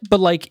bit, but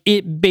like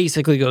it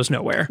basically goes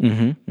nowhere.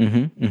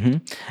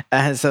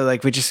 So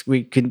like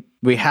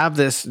we have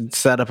this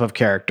setup of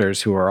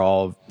characters who are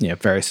all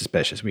very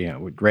suspicious. We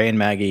Ray and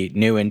Maggie,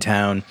 new in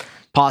town,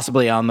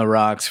 possibly on the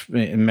rocks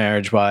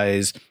marriage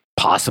wise.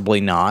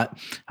 Possibly not.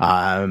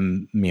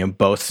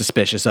 Both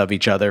suspicious of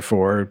each other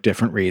for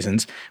different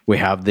reasons. We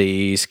have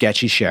the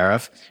sketchy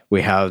sheriff.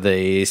 We have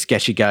the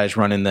sketchy guys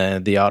running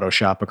the auto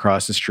shop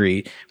across the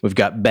street. We've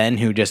got Ben,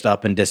 who just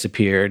up and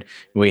disappeared.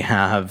 We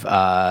have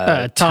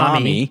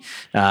Tommy,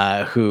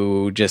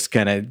 who just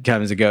kind of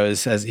comes and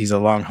goes, as he's a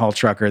long haul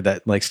trucker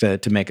that likes to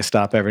make a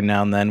stop every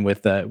now and then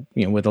with a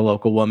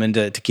local woman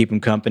to keep him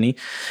company.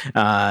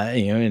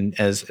 And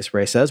as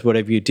Ray says,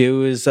 whatever you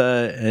do is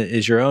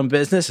your own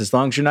business, as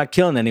long as you're not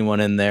killing anyone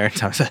in there.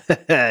 Tom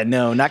said,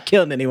 no, not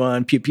killing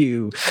anyone. Pew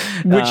pew.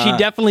 Which he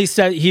definitely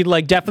said. He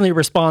definitely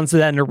responds to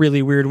that in a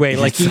really weird way.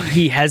 Like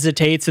he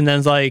hesitates and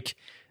then's like,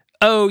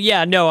 "Oh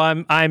yeah, no,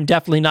 I'm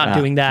definitely not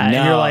doing that." No,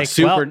 and you're like,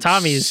 "Well,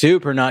 Tommy's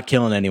super not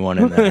killing anyone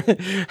in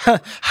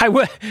there."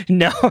 What?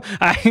 And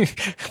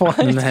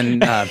then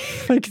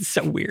like it's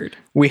so weird.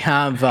 We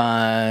have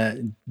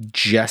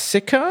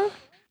Jessica.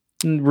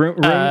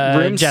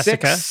 Room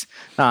Jessica. 6,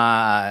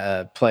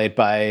 played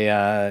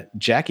by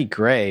Jackie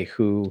Gray,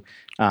 who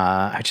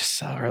I just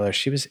saw earlier.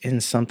 She was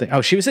in something. Oh,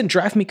 she was in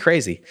Drive Me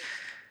Crazy.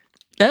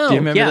 Oh, do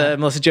you remember the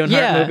Melissa Joan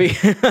Hart movie?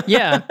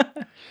 Yeah.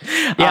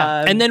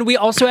 And then we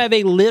also have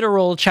a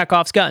literal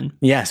Chekhov's gun.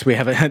 Yes, we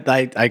have it.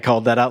 I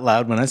called that out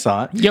loud when I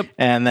saw it. Yep.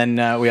 And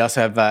then we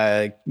also have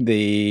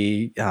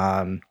the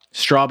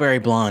Strawberry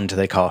Blonde,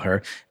 they call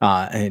her,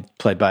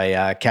 played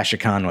by Kasha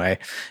Conway.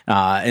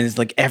 And it's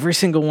like every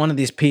single one of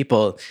these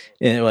people,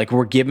 like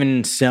we're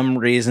given some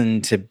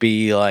reason to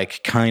be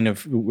like kind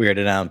of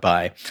weirded out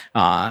by.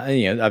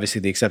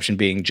 Obviously the exception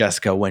being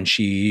Jessica when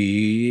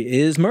she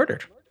is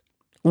murdered.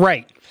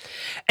 Right.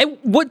 And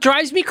what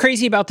drives me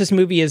crazy about this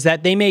movie is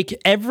that they make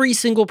every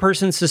single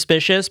person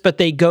suspicious, but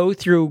they go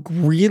through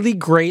really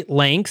great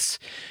lengths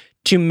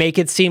to make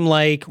it seem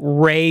like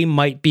Ray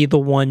might be the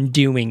one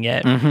doing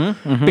it.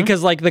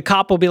 Because like the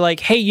cop will be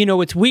like, "Hey,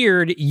 it's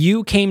weird.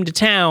 You came to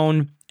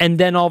town and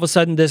then all of a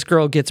sudden this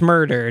girl gets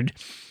murdered.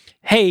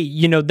 Hey,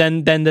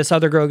 then this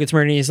other girl gets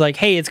murdered." And he's like,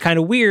 "Hey, it's kind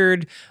of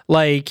weird.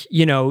 Like,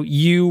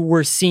 you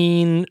were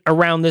seen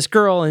around this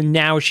girl and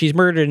now she's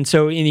murdered." And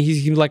so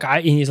he's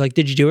like,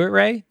 "Did you do it,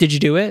 Ray? Did you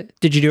do it?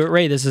 Did you do it,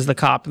 Ray?" This is the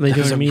cop. And that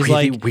was a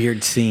really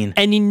weird scene.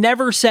 And he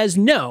never says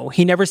no.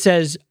 He never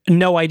says,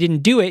 "No, I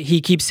didn't do it."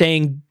 He keeps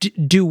saying,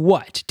 "Do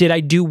what? Did I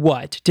do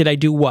what? Did I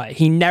do what?"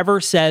 He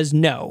never says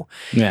no.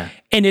 Yeah.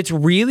 And it's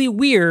really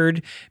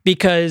weird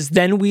because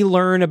then we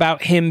learn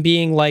about him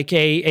being like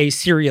a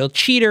serial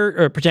cheater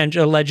or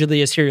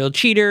allegedly a serial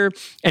cheater.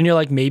 And you're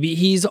like, maybe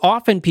he's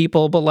offing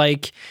people, but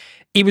like,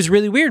 it was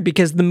really weird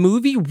because the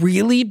movie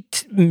really,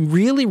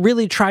 really,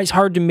 really tries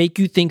hard to make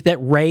you think that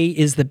Ray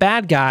is the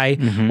bad guy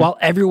while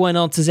everyone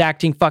else is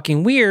acting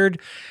fucking weird.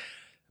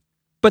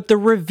 But the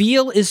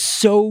reveal is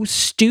so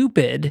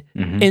stupid.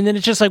 And then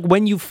it's just like,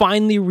 when you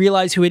finally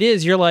realize who it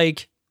is, you're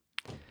like,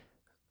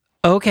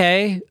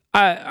 okay,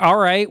 all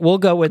right, we'll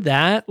go with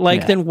that.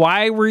 Like, then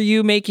why would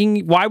you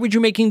making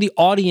the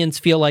audience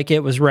feel like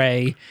it was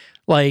Ray?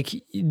 Like,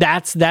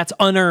 that's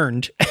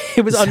unearned.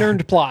 It was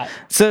unearned plot.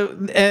 So,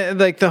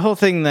 like the whole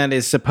thing that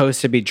is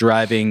supposed to be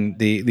driving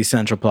the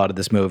central plot of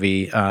this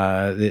movie,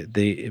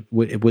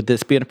 would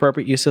this be an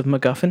appropriate use of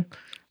MacGuffin?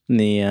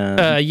 The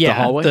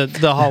hallway.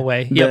 The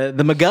hallway. Yep.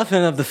 The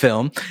MacGuffin of the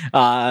film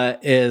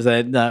is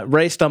that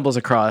Ray stumbles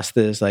across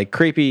this like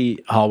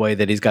creepy hallway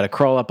that he's got to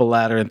crawl up a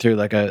ladder and through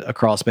like a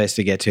crawl space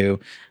to get to,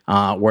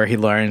 where he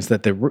learns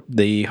that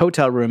the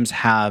hotel rooms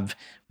have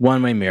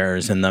one-way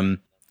mirrors in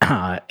them,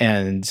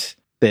 and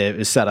it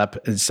was set up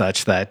as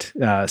such that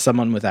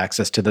someone with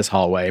access to this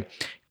hallway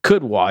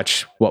could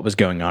watch what was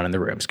going on in the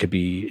rooms. It could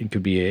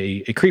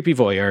be a creepy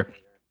voyeur.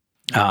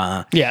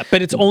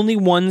 But it's only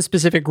one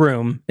specific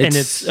room, and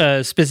it's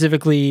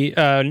specifically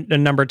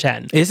number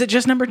 10. Is it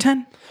just number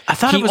 10? I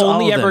thought it was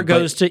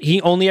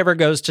he only ever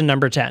goes to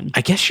number 10.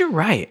 I guess you're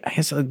right. I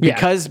guess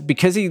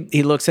because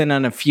he looks in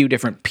on a few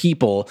different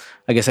people.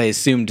 I guess I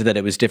assumed that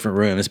it was different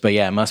rooms, but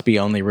yeah, it must be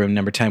only room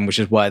number 10, which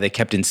is why they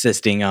kept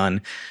insisting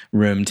on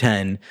room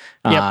 10.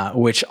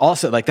 Which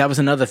also like that was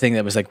another thing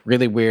that was like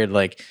really weird.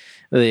 Like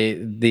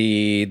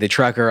the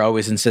trucker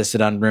always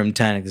insisted on room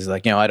 10 because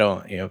like, I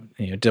don't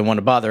don't want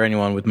to bother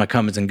anyone with my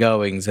comings and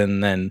goings.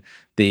 And then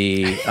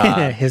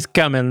his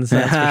comings,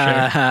 that's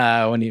for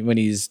sure. when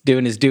he's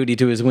doing his duty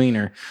to his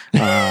wiener,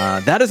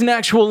 that is an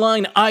actual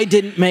line. I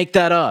didn't make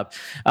that up.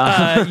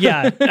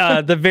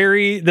 The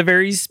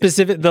very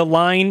specific, the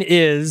line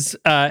is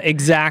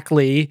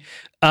exactly,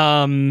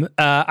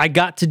 I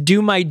got to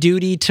do my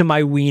duty to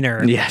my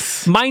wiener.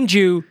 Yes. Mind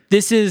you,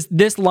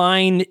 this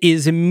line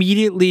is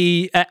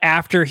immediately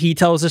after he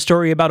tells a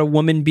story about a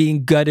woman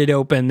being gutted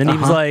open. And he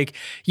was like,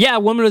 yeah, a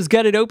woman was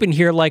gutted open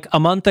here like a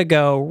month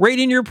ago, right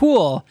in your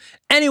pool.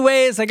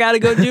 Anyways, I got to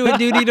go do a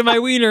duty to my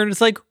wiener. And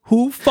it's like,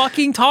 who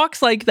fucking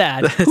talks like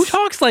that? Who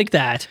talks like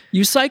that?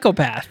 You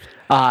psychopath.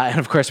 And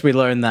of course, we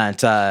learn that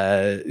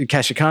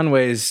Kesha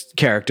Conway's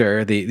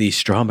character, the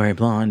Strawberry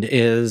Blonde,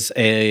 is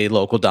a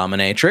local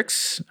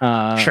dominatrix.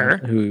 Sure.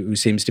 Who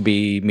seems to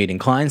be meeting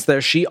clients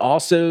there. She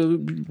also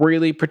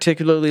really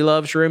particularly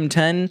loves Room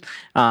 10,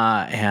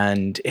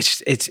 and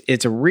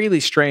it's a really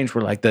strange.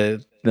 Where like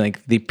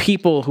the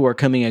people who are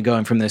coming and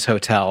going from this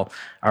hotel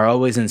are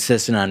always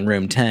insistent on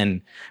Room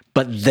 10,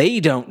 but they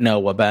don't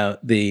know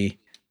about the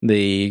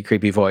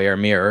creepy voyeur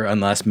mirror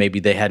unless maybe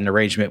they had an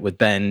arrangement with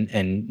Ben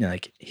and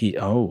like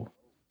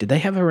did they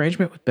have an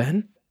arrangement with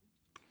Ben?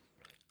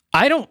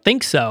 I don't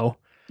think so.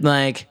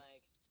 Like,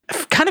 I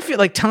kind of feel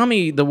like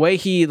Tommy, the way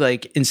he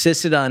like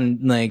insisted on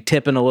like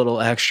tipping a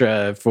little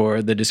extra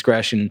for the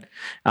discretion,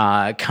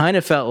 kind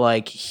of felt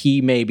like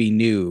he maybe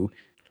knew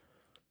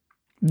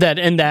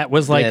that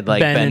was like,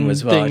 Ben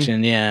was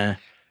watching. Yeah.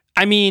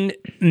 I mean,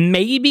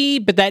 maybe,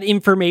 but that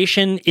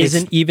information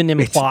isn't even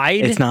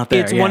implied. It's not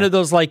there. It's one of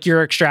those like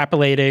you're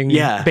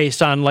extrapolating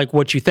based on like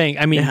what you think.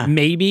 I mean,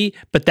 maybe,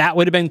 but that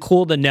would have been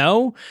cool to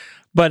know.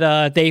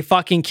 But they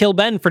fucking kill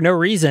Ben for no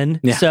reason.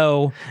 Yeah.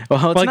 So,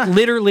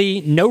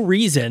 literally no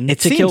reason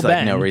to kill like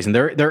Ben. No reason.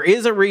 There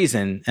is a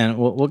reason, and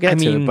we'll get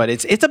to it. But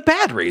it's a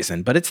bad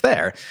reason, but it's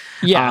there.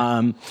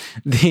 Yeah.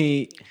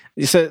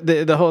 So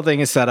the whole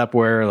thing is set up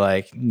where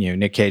like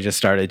Nick Cage has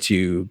started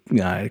to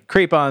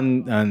creep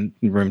on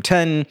Room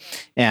 10,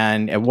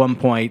 and at one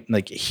point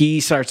like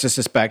he starts to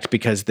suspect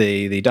because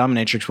the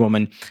dominatrix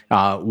woman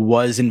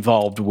was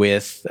involved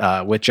with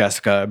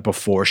Jessica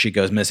before she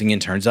goes missing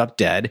and turns up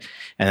dead,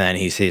 and then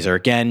he sees her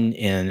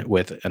again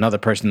with another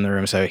person in the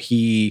room, so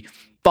he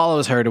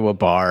follows her to a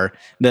bar.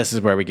 This is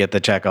where we get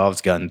the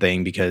Chekhov's gun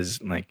thing because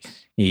like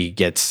he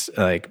gets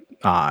like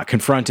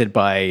confronted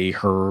by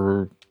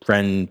her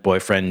friend,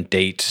 boyfriend,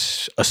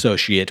 date,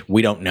 associate,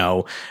 we don't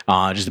know,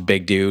 just a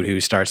big dude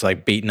who starts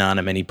like beating on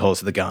him and he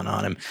pulls the gun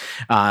on him.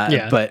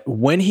 But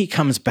when he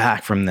comes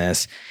back from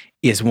this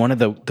is one of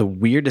the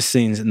weirdest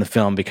scenes in the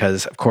film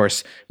because, of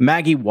course,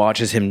 Maggie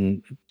watches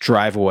him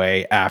drive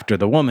away after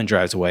the woman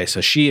drives away,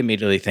 so she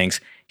immediately thinks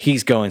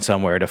he's going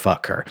somewhere to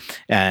fuck her.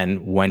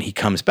 And when he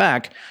comes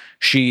back,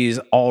 she's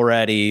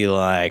already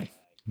like,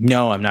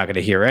 no, I'm not going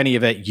to hear any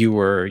of it. You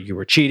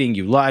were cheating.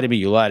 You lied to me.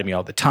 You lie to me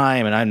all the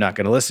time, and I'm not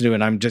going to listen to it.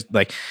 And I'm just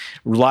like,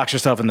 locks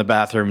herself in the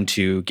bathroom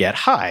to get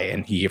high.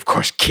 And he, of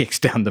course, kicks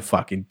down the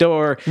fucking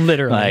door.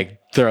 Literally. Like,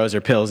 throws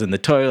her pills in the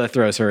toilet,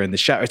 throws her in the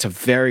shower. It's a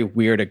very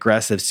weird,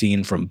 aggressive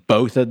scene from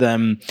both of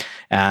them.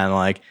 And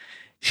like,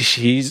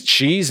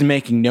 she's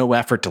making no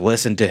effort to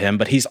listen to him,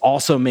 but he's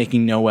also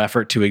making no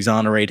effort to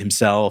exonerate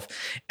himself.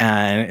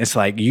 And it's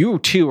like, you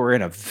two are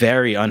in a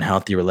very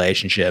unhealthy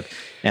relationship.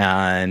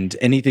 And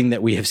anything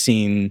that we have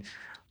seen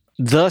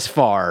thus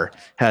far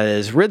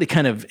has really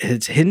kind of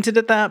it's hinted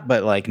at that,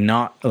 but like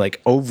not like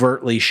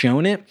overtly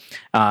shown it.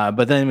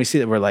 But then we see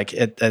that we're like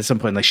at some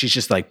point, like she's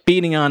just like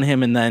beating on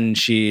him, and then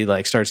she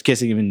like starts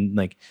kissing him and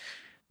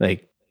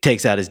like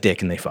takes out his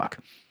dick and they fuck.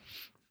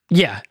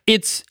 Yeah,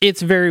 it's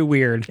very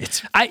weird.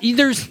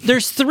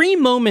 There's three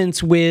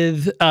moments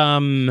with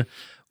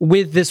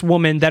this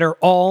woman that are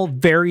all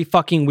very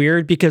fucking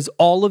weird because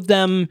all of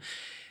them,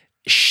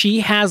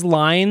 she has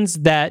lines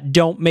that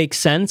don't make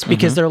sense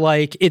because they're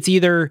like, it's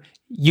either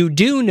you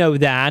do know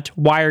that,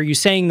 why are you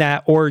saying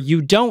that? Or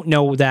you don't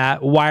know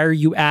that, why are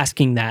you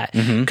asking that?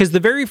 Because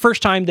the very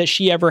first time that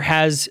she ever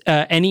has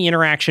any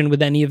interaction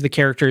with any of the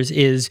characters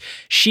is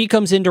she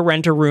comes in to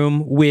rent a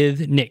room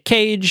with Nick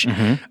Cage.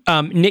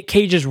 Nick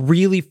Cage is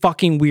really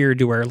fucking weird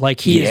to her. Like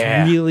he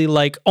is really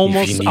like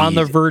almost on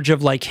the verge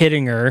of like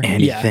hitting her.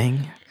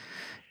 Anything?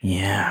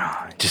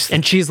 Yeah. Just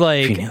and she's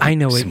like, I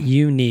know what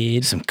you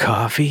need. Some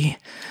coffee?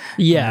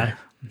 Yeah.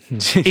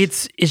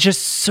 it's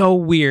just so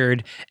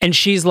weird. And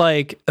she's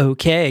like,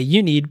 okay,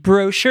 you need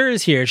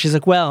brochures here. She's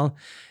like, well,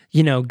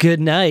 good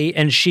night.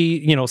 And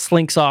she,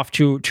 slinks off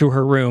to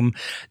her room.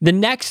 The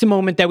next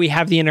moment that we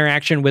have the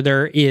interaction with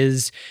her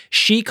is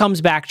she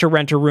comes back to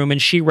rent a room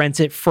and she rents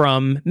it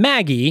from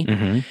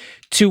Maggie,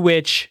 to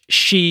which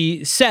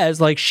she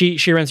says, like,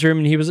 she rents a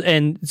room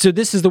and so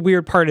this is the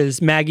weird part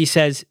is Maggie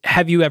says,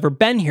 have you ever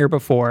been here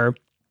before?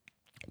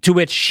 To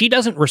which she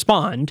doesn't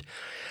respond.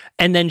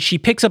 And then she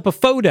picks up a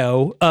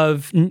photo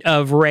of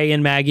Ray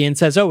and Maggie and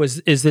says, "Oh,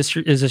 is this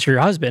your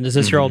husband? Is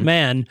this your old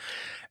man?"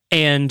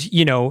 And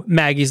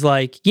Maggie's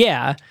like,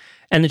 "Yeah."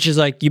 And then she's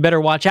like, "You better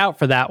watch out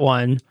for that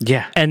one."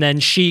 Yeah. And then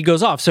she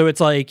goes off. So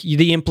it's like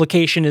the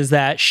implication is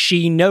that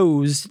she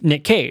knows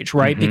Nick Cage,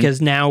 right?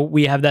 Because now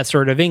we have that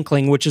sort of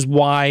inkling, which is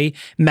why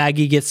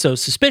Maggie gets so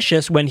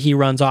suspicious when he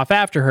runs off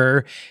after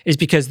her, is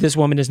because this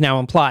woman is now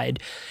implied.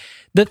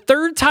 The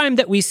third time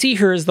that we see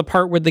her is the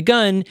part with the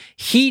gun.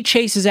 He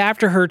chases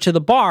after her to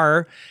the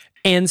bar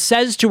and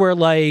says to her,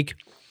 like,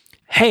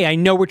 hey, I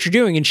know what you're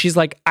doing. And she's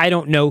like, I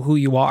don't know who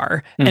you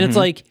are. And it's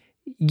like,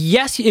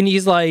 yes. And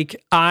he's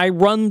like, I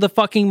run the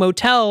fucking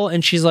motel.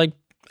 And she's like,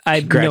 I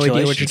have no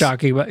idea what you're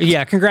talking about.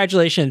 Yeah,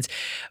 congratulations.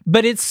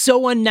 But it's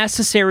so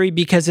unnecessary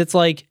because it's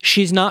like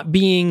she's not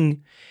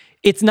being,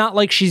 it's not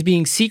like she's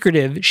being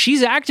secretive.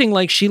 She's acting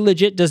like she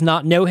legit does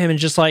not know him and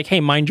just like, hey,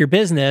 mind your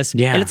business.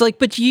 Yeah. And it's like,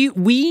 but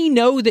we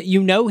know that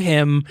you know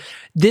him.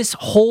 This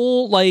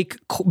whole like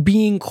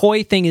being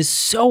coy thing is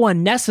so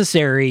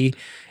unnecessary.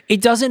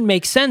 It doesn't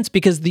make sense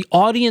because the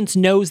audience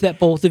knows that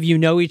both of you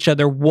know each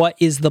other. What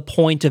is the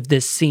point of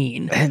this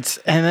scene? And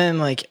then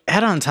like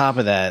add on top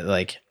of that,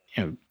 like,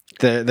 you know,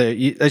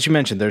 as you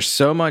mentioned, there's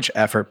so much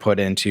effort put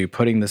into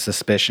putting the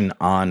suspicion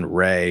on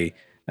Ray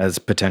as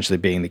potentially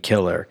being the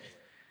killer.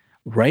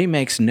 Ray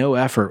makes no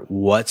effort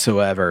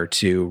whatsoever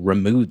to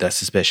remove that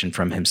suspicion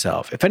from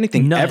himself. If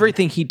anything,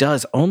 everything he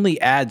does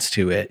only adds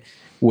to it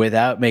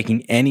without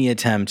making any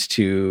attempt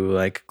to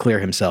like clear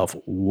himself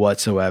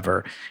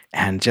whatsoever.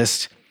 And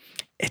just,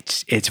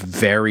 it's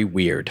very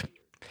weird.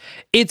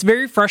 It's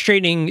very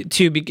frustrating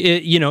to be,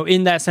 you know,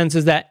 in that sense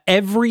is that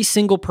every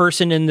single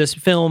person in this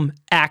film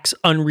acts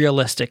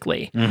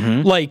unrealistically,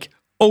 like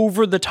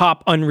over the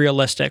top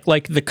unrealistic.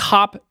 Like the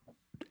cop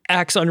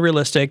acts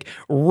unrealistic.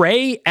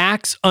 Ray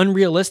acts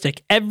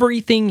unrealistic.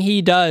 Everything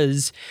he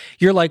does,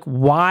 you're like,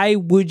 why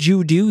would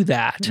you do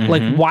that?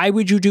 Like, why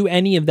would you do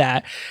any of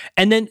that?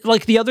 And then,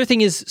 like, the other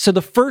thing is, so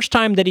the first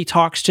time that he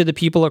talks to the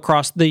people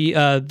across the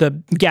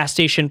gas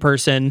station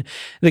person,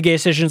 the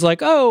gas station's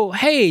like, oh,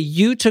 hey,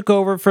 you took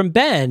over from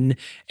Ben.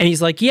 And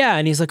he's like, yeah.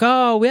 And he's like,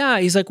 oh,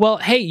 yeah. He's like, well,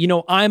 hey, you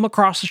know, I'm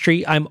across the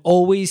street. I'm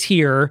always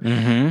here.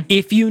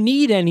 If you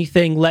need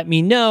anything, let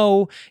me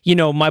know. You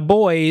know, my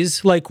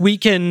boys, like, we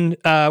can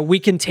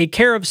take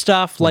care of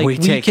stuff. Like we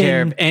take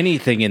care of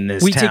anything in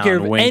this town. We take care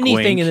of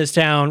anything in this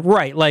town.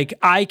 Right. Like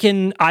I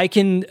can,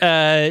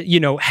 you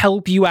know,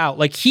 help you out.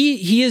 Like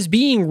he is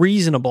being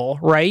reasonable.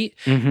 Right.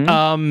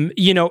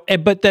 You know,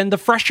 but then the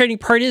frustrating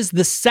part is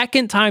the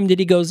second time that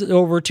he goes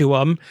over to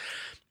him,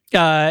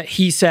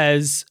 he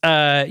says,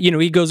 you know,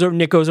 Nick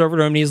goes over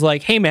to him and he's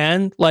like, hey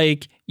man,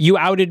 like you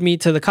outed me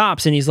to the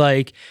cops. And he's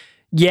like,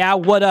 yeah,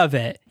 what of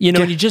it? You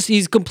know,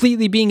 he's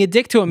completely being a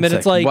dick to him. And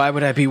it's like, why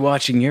would I be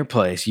watching your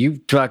place? You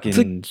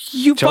fucking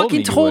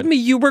told me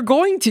you were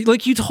going to.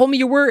 Like, you told me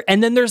you were.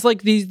 And then there's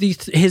like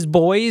these his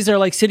boys are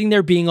like sitting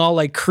there being all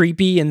like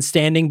creepy and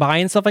standing by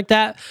and stuff like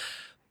that.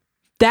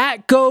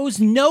 That goes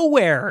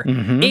nowhere.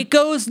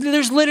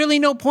 There's literally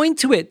no point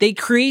to it. They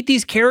create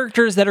these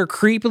characters that are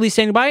creepily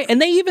standing by,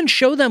 and they even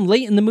show them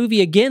late in the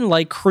movie again,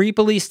 like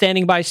creepily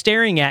standing by,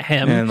 staring at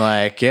him. And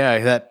like, yeah,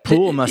 that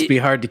pool must be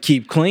hard to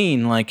keep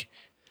clean. Like,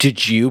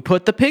 did you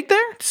put the pig there?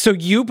 So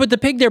you put the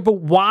pig there, but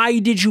why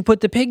did you put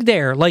the pig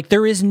there? Like,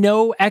 there is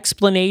no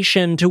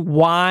explanation to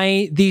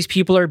why these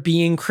people are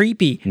being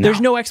creepy. No.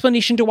 There's no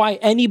explanation to why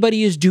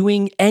anybody is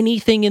doing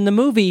anything in the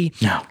movie.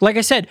 No. Like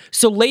I said,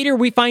 so later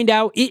we find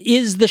out it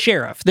is the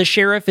sheriff. The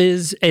sheriff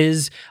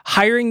is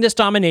hiring this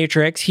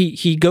dominatrix.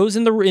 He goes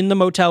in the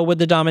motel with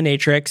the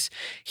dominatrix.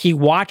 He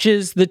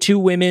watches the two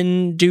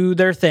women do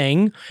their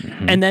thing,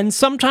 and then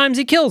sometimes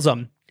he kills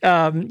them.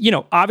 You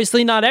know,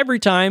 obviously not every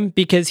time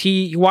because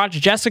he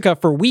watched Jessica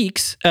for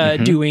weeks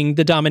doing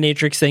the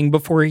dominatrix thing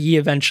before he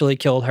eventually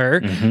killed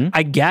her.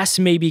 I guess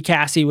maybe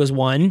Cassie was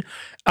one.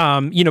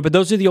 You know, but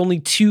those are the only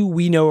two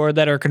we know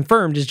that are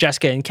confirmed is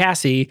Jessica and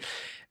Cassie.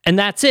 And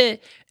that's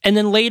it. And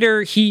then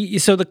later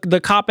the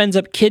cop ends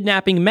up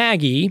kidnapping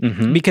Maggie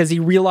because he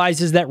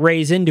realizes that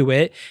Ray's into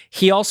it.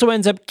 He also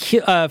ends up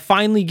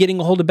finally getting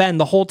a hold of Ben.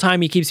 The whole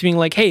time he keeps being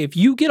like, hey, if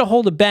you get a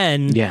hold of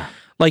Ben,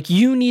 like,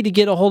 you need to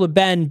get a hold of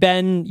Ben.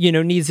 Ben, you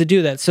know, needs to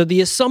do that. So the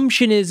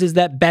assumption is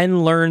that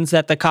Ben learns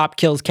that the cop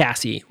kills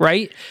Cassie,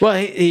 right? Well,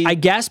 I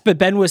guess, but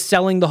Ben was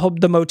selling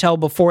the motel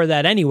before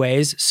that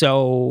anyways,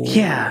 so...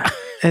 Yeah.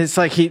 It's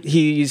like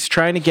he's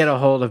trying to get a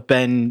hold of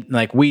Ben.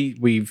 Like,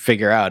 we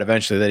figure out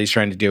eventually that he's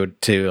trying to do it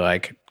to,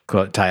 like,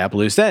 tie up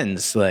loose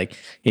ends. Like,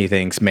 he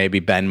thinks maybe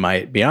Ben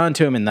might be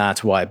onto him, and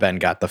that's why Ben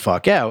got the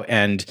fuck out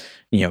and,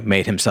 you know,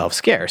 made himself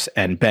scarce.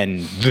 And Ben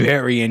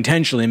very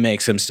intentionally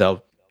makes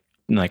himself,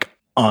 like,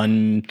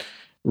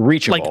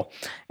 unreachable.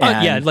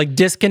 Like, like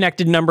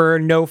disconnected number,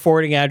 no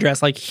forwarding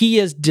address. Like, he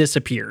has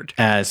disappeared.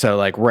 So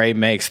like Ray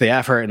makes the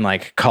effort and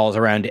like calls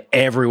around to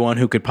everyone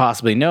who could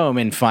possibly know him.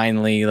 And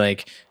finally,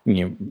 like, you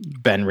know,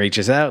 Ben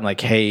reaches out and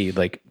like, hey,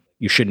 like,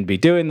 you shouldn't be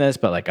doing this,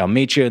 but like, I'll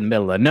meet you in the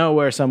middle of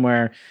nowhere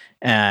somewhere.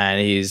 And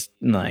he's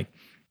like,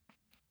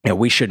 you know,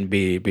 we shouldn't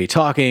be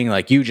talking.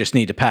 Like, you just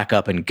need to pack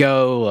up and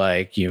go.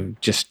 Like, you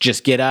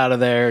just get out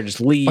of there.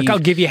 Just leave. Like, I'll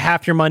give you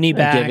half your money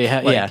back.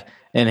 Yeah.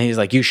 And he's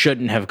like, you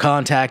shouldn't have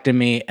contacted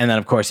me. And then,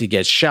 of course, he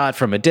gets shot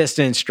from a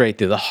distance, straight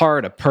through the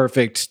heart. A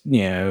perfect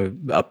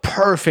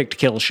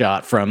kill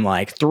shot from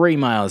like 3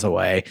 miles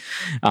away.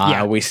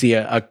 We see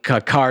a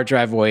car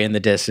drive away in the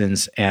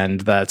distance.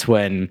 And that's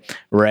when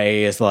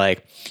Ray is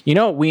like, you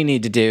know what we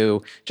need to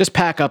do? Just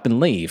pack up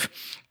and leave.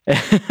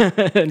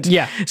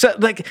 So,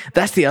 like,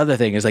 that's the other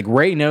thing is, like,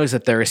 Ray knows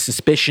that there is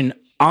suspicion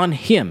on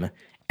him.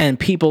 and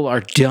people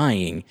are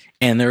dying,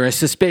 and there is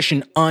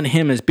suspicion on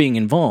him as being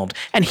involved,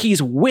 and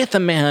he's with a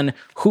man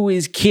who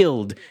is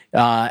killed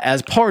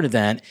as part of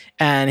that,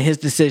 and his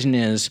decision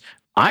is,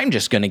 I'm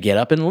just going to get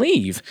up and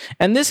leave.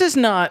 And this is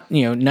not,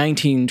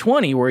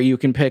 1920 where you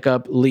can pick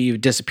up,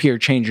 leave, disappear,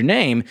 change your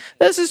name.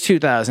 This is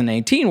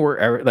 2018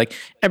 where like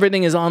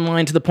everything is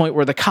online to the point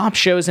where the cop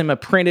shows him a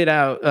printed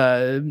out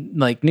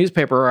like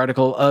newspaper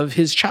article of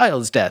his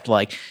child's death.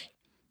 Like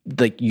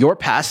your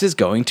past is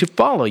going to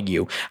follow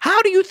you.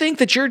 How do you think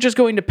that you're just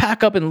going to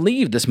pack up and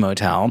leave this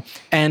motel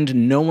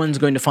and no one's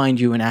going to find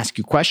you and ask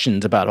you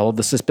questions about all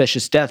the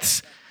suspicious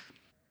deaths?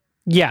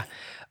 Yeah.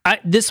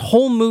 This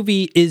whole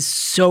movie is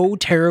so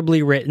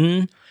terribly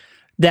written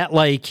that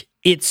like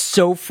it's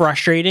so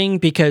frustrating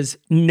because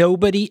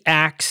nobody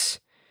acts,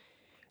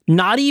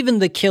 not even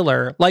the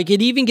killer. Like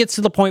it even gets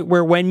to the point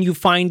where when you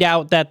find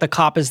out that the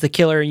cop is the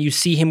killer and you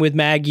see him with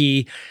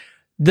Maggie,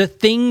 the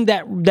thing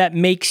that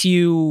makes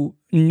you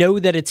know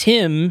that it's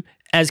him,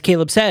 as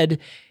Caleb said,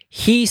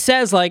 he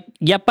says like,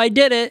 yep, I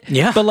did it.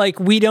 Yeah. But like,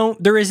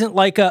 there isn't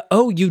like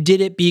you did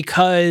it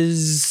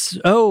because,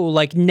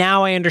 like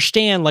now I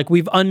understand, like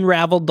we've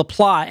unraveled the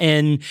plot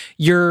and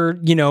you're,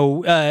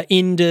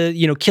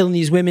 into, killing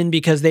these women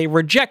because they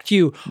reject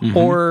you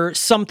or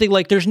something.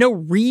 Like there's no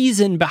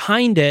reason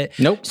behind it.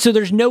 Nope. So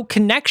there's no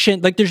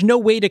connection. Like there's no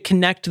way to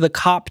connect the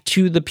cop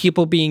to the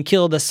people being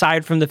killed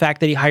aside from the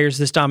fact that he hires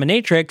this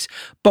dominatrix,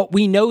 but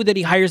we know that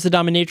he hires the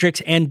dominatrix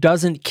and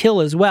doesn't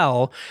kill as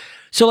well.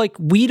 So like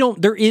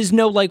there is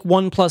no like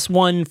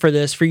 1+1 for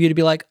this, for you to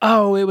be like,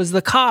 oh, it was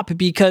the cop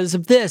because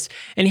of this.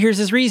 And here's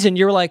his reason.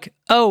 You're like,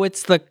 oh,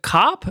 it's the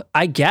cop,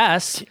 I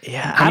guess.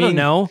 Yeah. I don't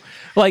know.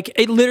 Like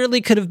it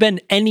literally could have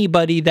been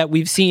anybody that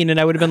we've seen.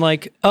 And I would have been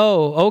like,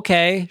 oh,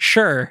 okay,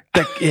 sure.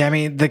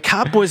 The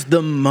cop was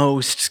the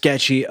most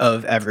sketchy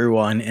of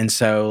everyone. And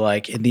so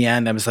like in the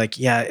end, I was like,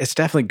 yeah, it's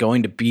definitely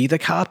going to be the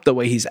cop the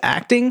way he's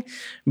acting.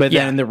 But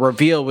then the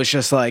reveal was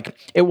just like,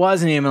 it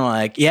wasn't even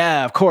like,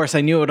 yeah, of course I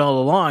knew it all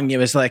along.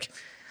 It was like,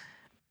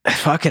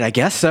 fuck it, I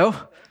guess so.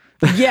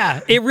 Yeah,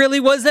 it really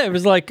was that. It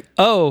was like,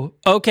 oh,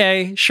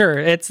 okay, sure,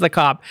 it's the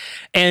cop.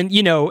 And,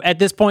 at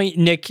this point,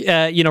 Nick,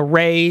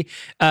 Ray,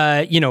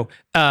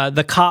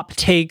 the cop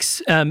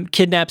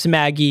kidnaps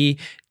Maggie,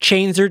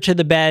 chains her to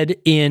the bed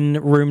in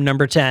room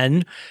number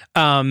 10,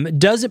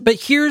 does it.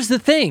 But here's the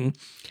thing.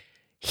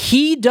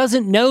 He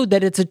doesn't know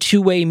that it's a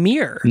two-way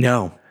mirror.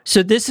 No.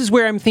 So this is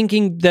where I'm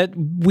thinking that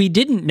we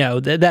didn't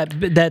know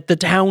that the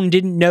town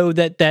didn't know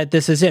that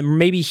this is him.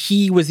 Maybe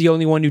he was the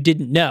only one who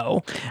didn't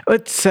know.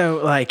 But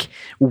so like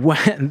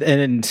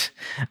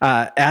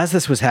as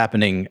this was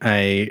happening,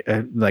 I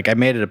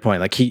made it a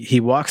point. Like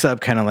he walks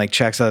up, kind of like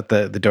checks out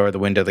the door of the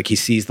window, like he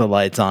sees the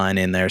lights on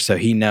in there, so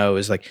he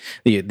knows like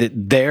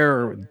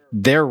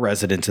their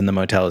residence in the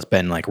motel has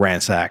been like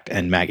ransacked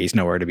and Maggie's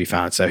nowhere to be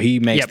found. So he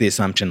makes the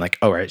assumption like,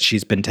 all right,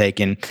 she's been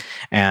taken,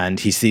 and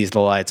he sees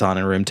the lights on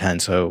in room 10.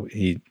 So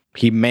he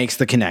makes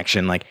the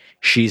connection like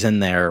she's in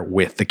there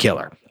with the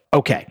killer.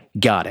 Okay,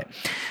 got it.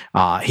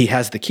 He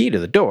has the key to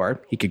the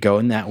door. He could go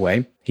in that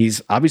way.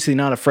 He's obviously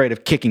not afraid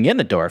of kicking in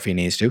the door if he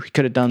needs to. He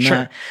could have done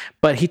that.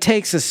 But he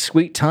takes a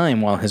sweet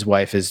time while his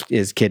wife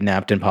is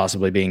kidnapped and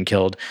possibly being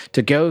killed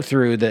to go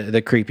through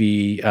the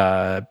creepy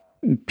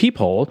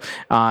peephole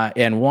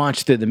and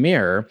watch through the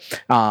mirror,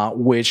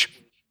 which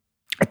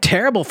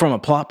terrible from a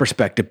plot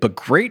perspective, but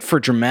great for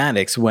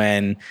dramatics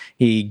when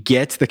he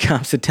gets the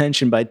cop's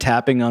attention by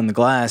tapping on the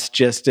glass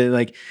just to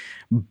like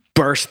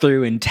burst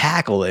through and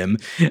tackle him,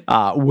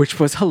 which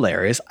was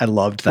hilarious. I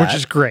loved that. Which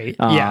is great.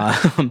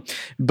 Yeah.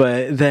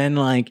 But then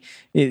like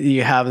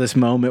you have this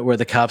moment where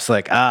the cop's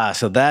like,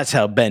 so that's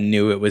how Ben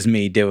knew it was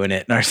me doing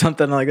it, or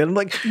something like that. I'm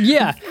like,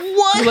 yeah.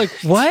 What? You're like,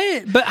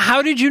 what? But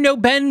how did you know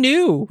Ben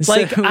knew?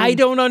 Like, I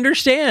don't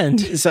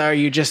understand. So are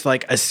you just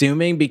like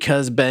assuming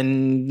because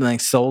Ben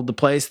like sold the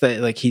place that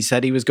like he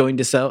said he was going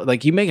to sell?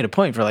 Like you make it a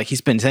point for like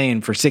he's been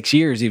saying for 6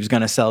 years he was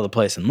going to sell the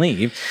place and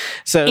leave.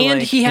 So and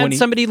like, he had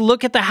somebody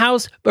look at the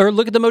house or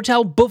look at the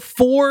motel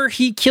before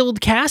he killed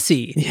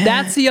Cassie. Yeah.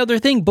 That's the other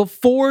thing.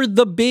 Before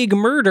the big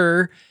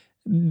murder,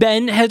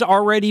 Ben had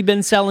already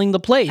been selling the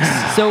place.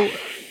 So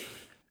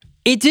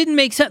it didn't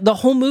make sense. The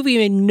whole movie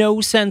made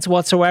no sense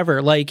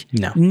whatsoever. Like,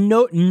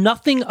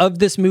 nothing of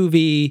this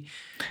movie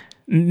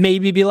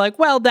made me be like,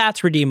 well,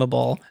 that's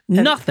redeemable.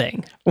 And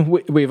nothing.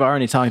 We've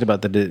already talked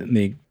about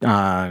the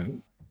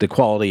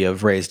quality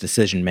of Ray's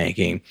decision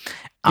making.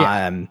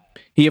 Yeah.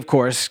 He, of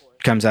course,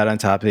 comes out on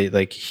top of it.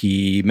 Like,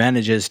 he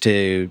manages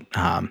to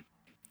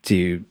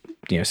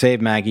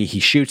save Maggie. He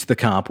shoots the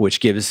cop,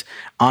 which gives,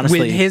 honestly,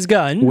 with his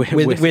gun, with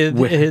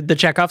the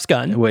Chekhov's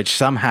gun, which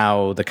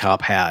somehow the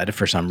cop had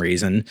for some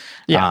reason.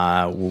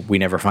 Yeah, we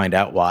never find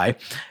out why.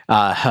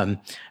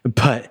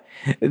 But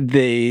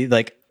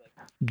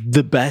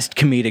the best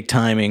comedic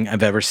timing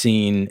I've ever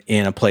seen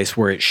in a place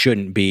where it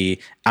shouldn't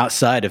be,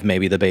 outside of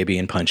maybe the baby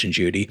in Punch and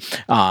Judy.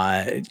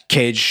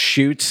 Cage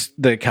shoots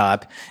the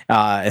cop,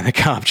 and the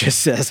cop just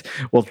says,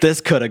 "Well,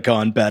 this could have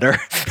gone better."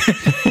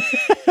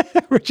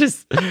 Which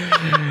is,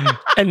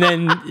 and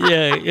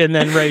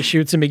then Ray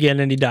shoots him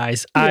again and he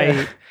dies.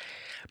 Yeah.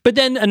 But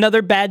then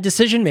another bad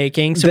decision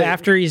making. So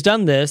after he's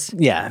done this,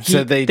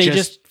 so they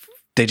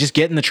just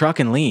get in the truck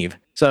and leave.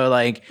 So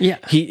like,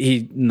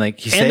 he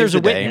saves there's the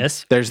a day.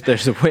 witness.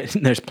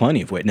 There's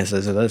plenty of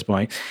witnesses at this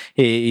point.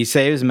 He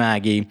saves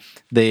Maggie,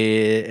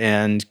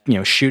 and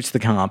shoots the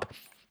cop.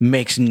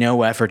 Makes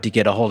no effort to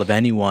get a hold of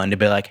anyone to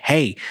be like,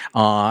 hey,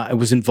 I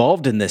was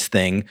involved in this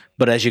thing,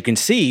 but as you can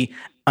see,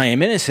 I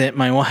am innocent.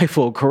 My wife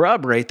will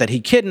corroborate that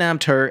he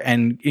kidnapped her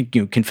and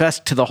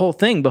confessed to the whole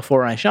thing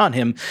before I shot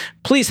him.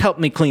 Please help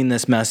me clean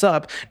this mess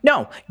up.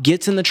 No,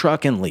 gets in the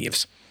truck and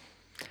leaves.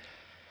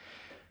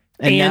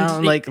 And now,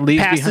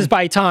 leaves passes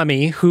by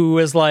Tommy, who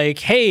is like,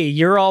 hey,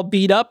 you're all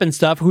beat up and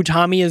stuff. Who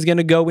Tommy is going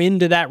to go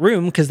into that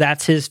room because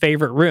that's his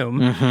favorite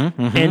room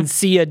and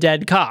see a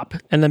dead cop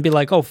and then be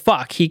like, oh,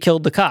 fuck, he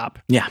killed the cop.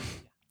 Yeah.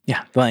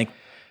 Yeah. Like,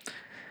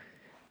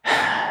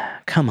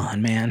 come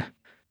on, man.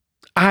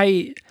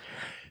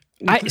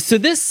 So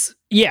this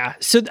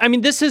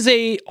is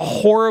a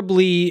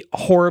horribly,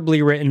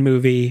 horribly written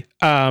movie.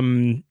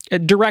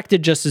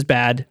 Directed just as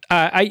bad.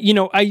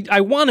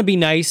 I want to be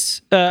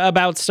nice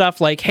about stuff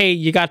like, hey,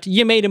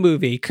 you made a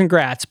movie,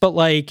 congrats, but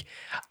like,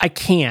 I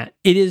can't.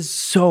 It is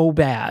so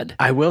bad.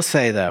 I will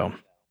say though,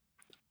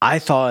 I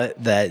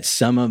thought that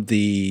some of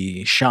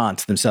the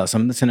shots themselves,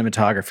 some of the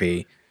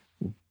cinematography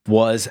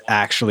was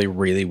actually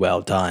really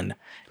well done.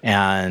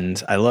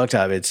 And I looked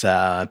up, it's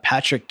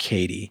Patrick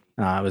Cady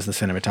was the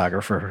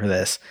cinematographer for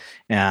this.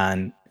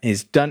 And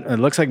he's done, it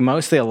looks like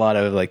mostly a lot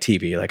of like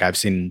TV. Like I've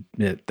seen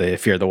the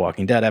Fear the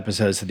Walking Dead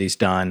episodes that he's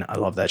done. I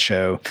love that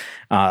show.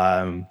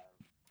 But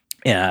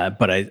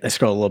I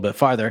scroll a little bit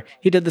farther.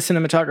 He did the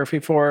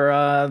cinematography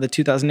for the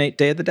 2008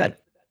 Day of the Dead.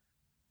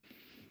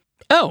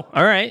 Oh,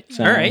 all right.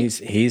 So all right.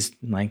 He's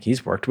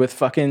worked with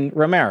fucking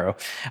Romero.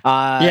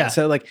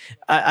 So like,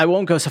 I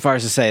won't go so far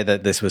as to say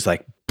that this was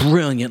like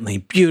brilliantly,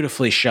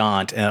 beautifully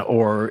shot,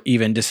 or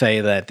even to say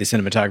that the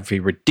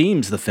cinematography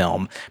redeems the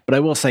film. But I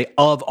will say,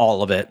 of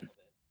all of it,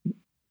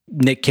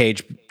 Nick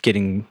Cage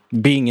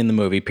being in the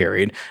movie,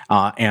 period,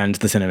 and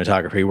the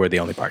cinematography were the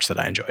only parts that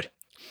I enjoyed.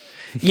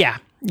 Yeah.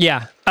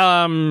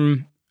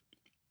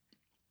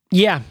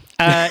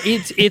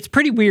 It's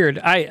pretty weird,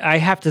 I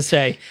have to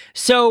say.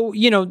 So,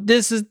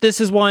 this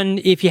is one,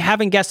 if you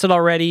haven't guessed it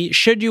already,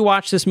 should you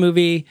watch this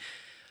movie?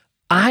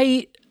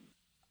 I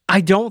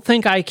don't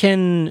think I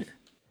can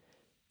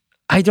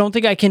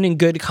in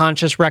good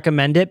conscience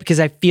recommend it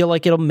because I feel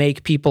like it'll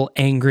make people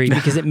angry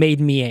because it made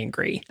me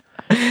angry.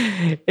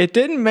 It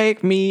didn't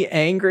make me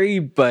angry,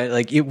 but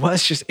like it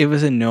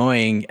was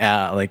annoying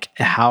like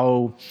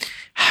how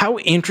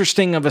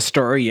interesting of a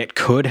story it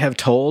could have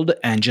told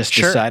and just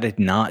decided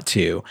not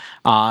to.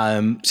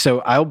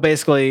 So I'll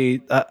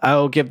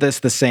give this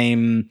the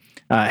same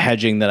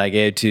hedging that I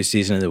gave to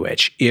Season of the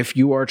Witch. If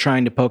you are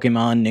trying to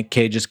Pokemon Nick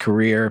Cage's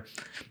career,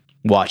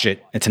 watch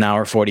it. It's an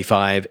hour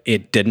 45.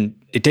 It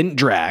didn't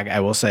drag. I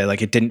will say,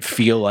 like, it didn't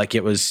feel like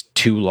it was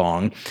too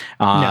long.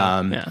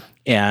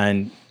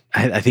 And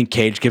I think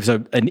Cage gives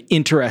an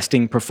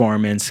interesting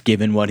performance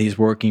given what he's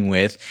working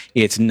with.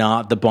 It's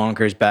not the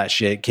bonkers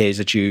batshit Cage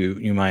that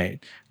you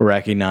might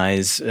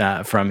recognize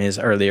from his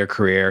earlier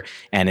career,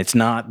 and it's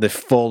not the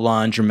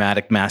full-on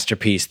dramatic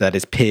masterpiece that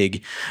is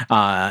Pig.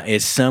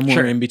 It's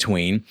somewhere in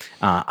between.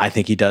 I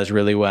think he does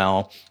really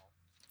well.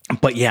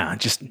 But yeah,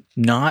 just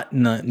not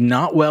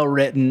well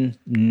written,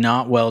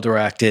 not well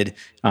directed,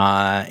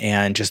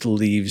 and just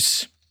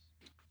leaves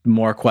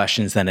more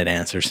questions than it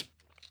answers.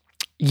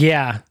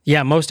 Yeah,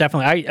 most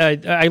definitely.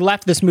 I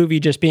left this movie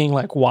just being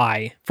like,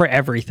 why? For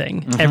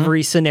everything.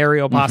 Every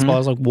scenario possible. I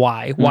was like,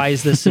 why? Why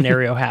is this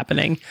scenario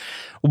happening?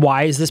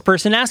 Why is this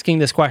person asking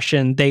this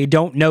question? They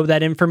don't know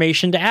that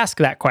information to ask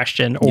that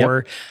question.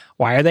 Or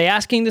why are they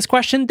asking this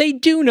question? They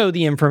do know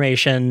the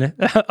information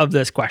of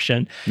this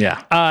question.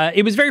 Yeah.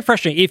 It was very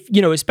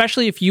frustrating.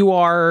 Especially if you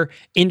are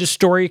into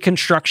story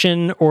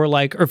construction or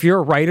if you're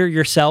a writer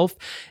yourself,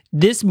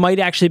 this might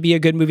actually be a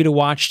good movie to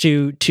watch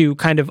to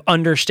kind of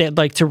understand,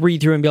 to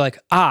read through and be like,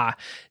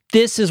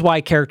 this is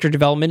why character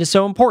development is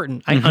so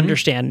important. I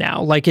understand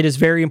now. It is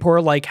very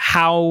important,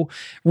 how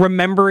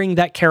remembering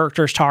that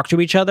characters talk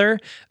to each other,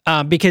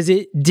 because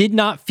it did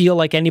not feel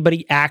like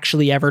anybody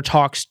actually ever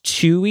talks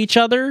to each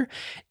other.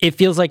 It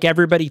feels like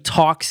everybody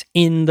talks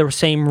in the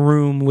same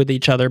room with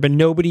each other, but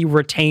nobody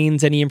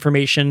retains any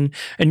information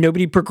and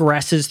nobody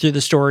progresses through the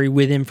story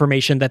with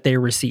information that they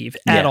receive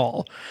at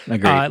all.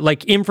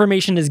 Agreed.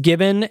 Information is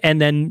given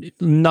and then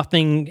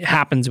nothing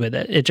happens with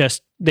it.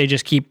 They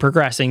just keep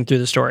progressing through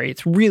the story.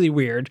 It's really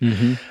weird.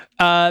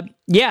 So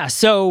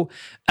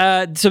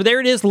there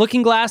it is.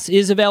 Looking Glass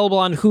is available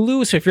on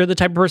Hulu. So if you're the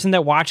type of person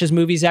that watches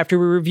movies after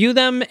we review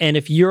them, and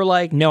if you're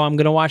like, no, I'm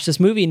going to watch this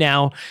movie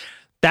now,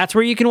 that's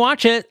where you can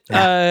watch it.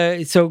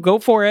 So go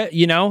for it,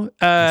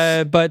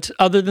 but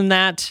other than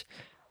that,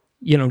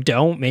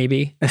 don't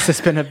maybe. This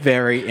has been a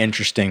very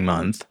interesting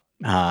month.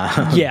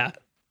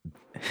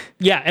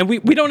 Yeah, and we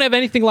don't have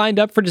anything lined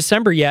up for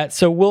December yet,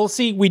 so we'll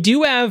see. We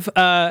do have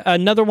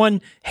another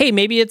one. Hey,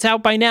 maybe it's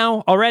out by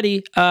now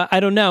already. I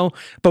don't know,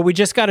 but we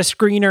just got a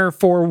screener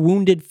for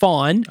Wounded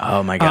Fawn.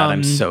 Oh my God,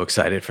 I'm so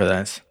excited for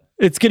this.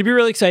 It's going to be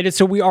really excited.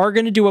 So we are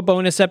going to do a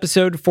bonus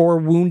episode for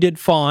Wounded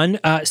Fawn.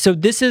 So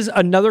this is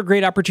another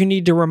great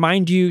opportunity to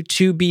remind you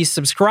to be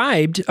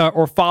subscribed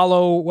or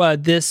follow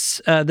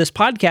this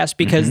podcast,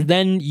 because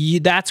then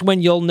that's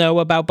when you'll know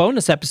about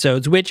bonus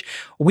episodes, which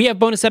we have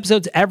bonus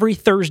episodes every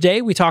Thursday.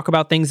 We talk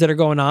about things that are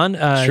going on.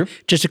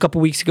 Just a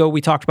couple weeks ago,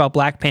 we talked about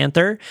Black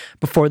Panther.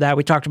 Before that,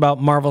 we talked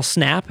about Marvel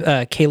Snap.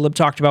 Caleb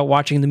talked about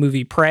watching the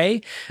movie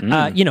Prey.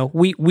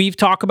 We've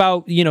talked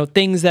about,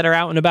 things that are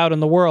out and about in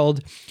the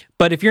world.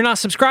 But if you're not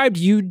subscribed,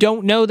 you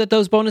don't know that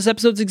those bonus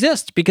episodes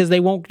exist because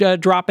they won't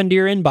drop into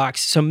your inbox.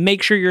 So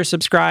make sure you're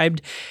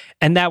subscribed.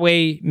 And that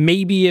way,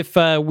 maybe if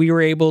we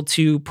were able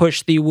to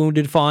push the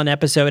Wounded Fawn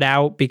episode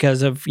out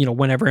because of,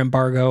 whenever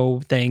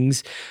embargo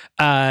things,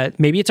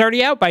 maybe it's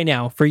already out by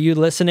now for you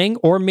listening,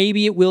 or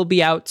maybe it will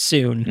be out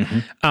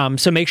soon.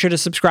 So make sure to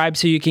subscribe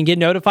so you can get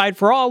notified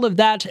for all of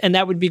that. And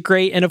that would be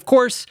great. And of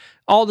course,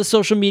 all the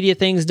social media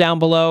things down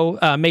below.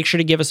 Make sure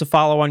to give us a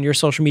follow on your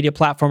social media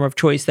platform of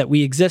choice that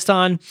we exist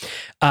on.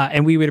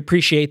 And we would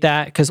appreciate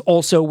that, because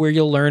also where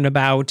you'll learn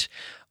about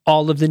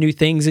all of the new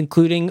things,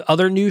 including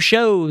other new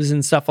shows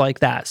and stuff like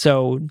that.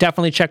 So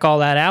definitely check all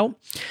that out.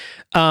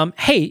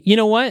 Hey, you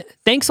know what?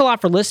 Thanks a lot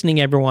for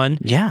listening, everyone.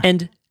 Yeah.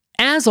 And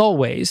as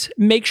always,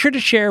 make sure to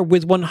share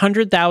with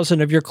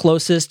 100,000 of your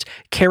closest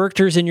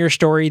characters in your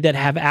story that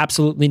have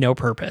absolutely no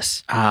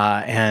purpose.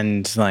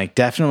 And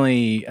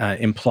definitely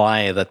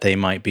imply that they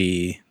might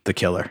be the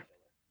killer.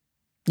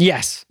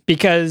 Yes,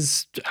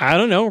 because I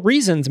don't know,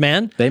 reasons,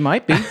 man. They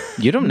might be.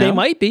 You don't know. They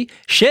might be.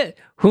 Shit,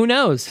 who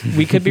knows?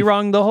 We could be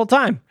wrong the whole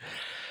time.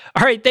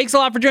 All right, thanks a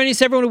lot for joining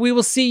us, everyone. We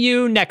will see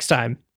you next time.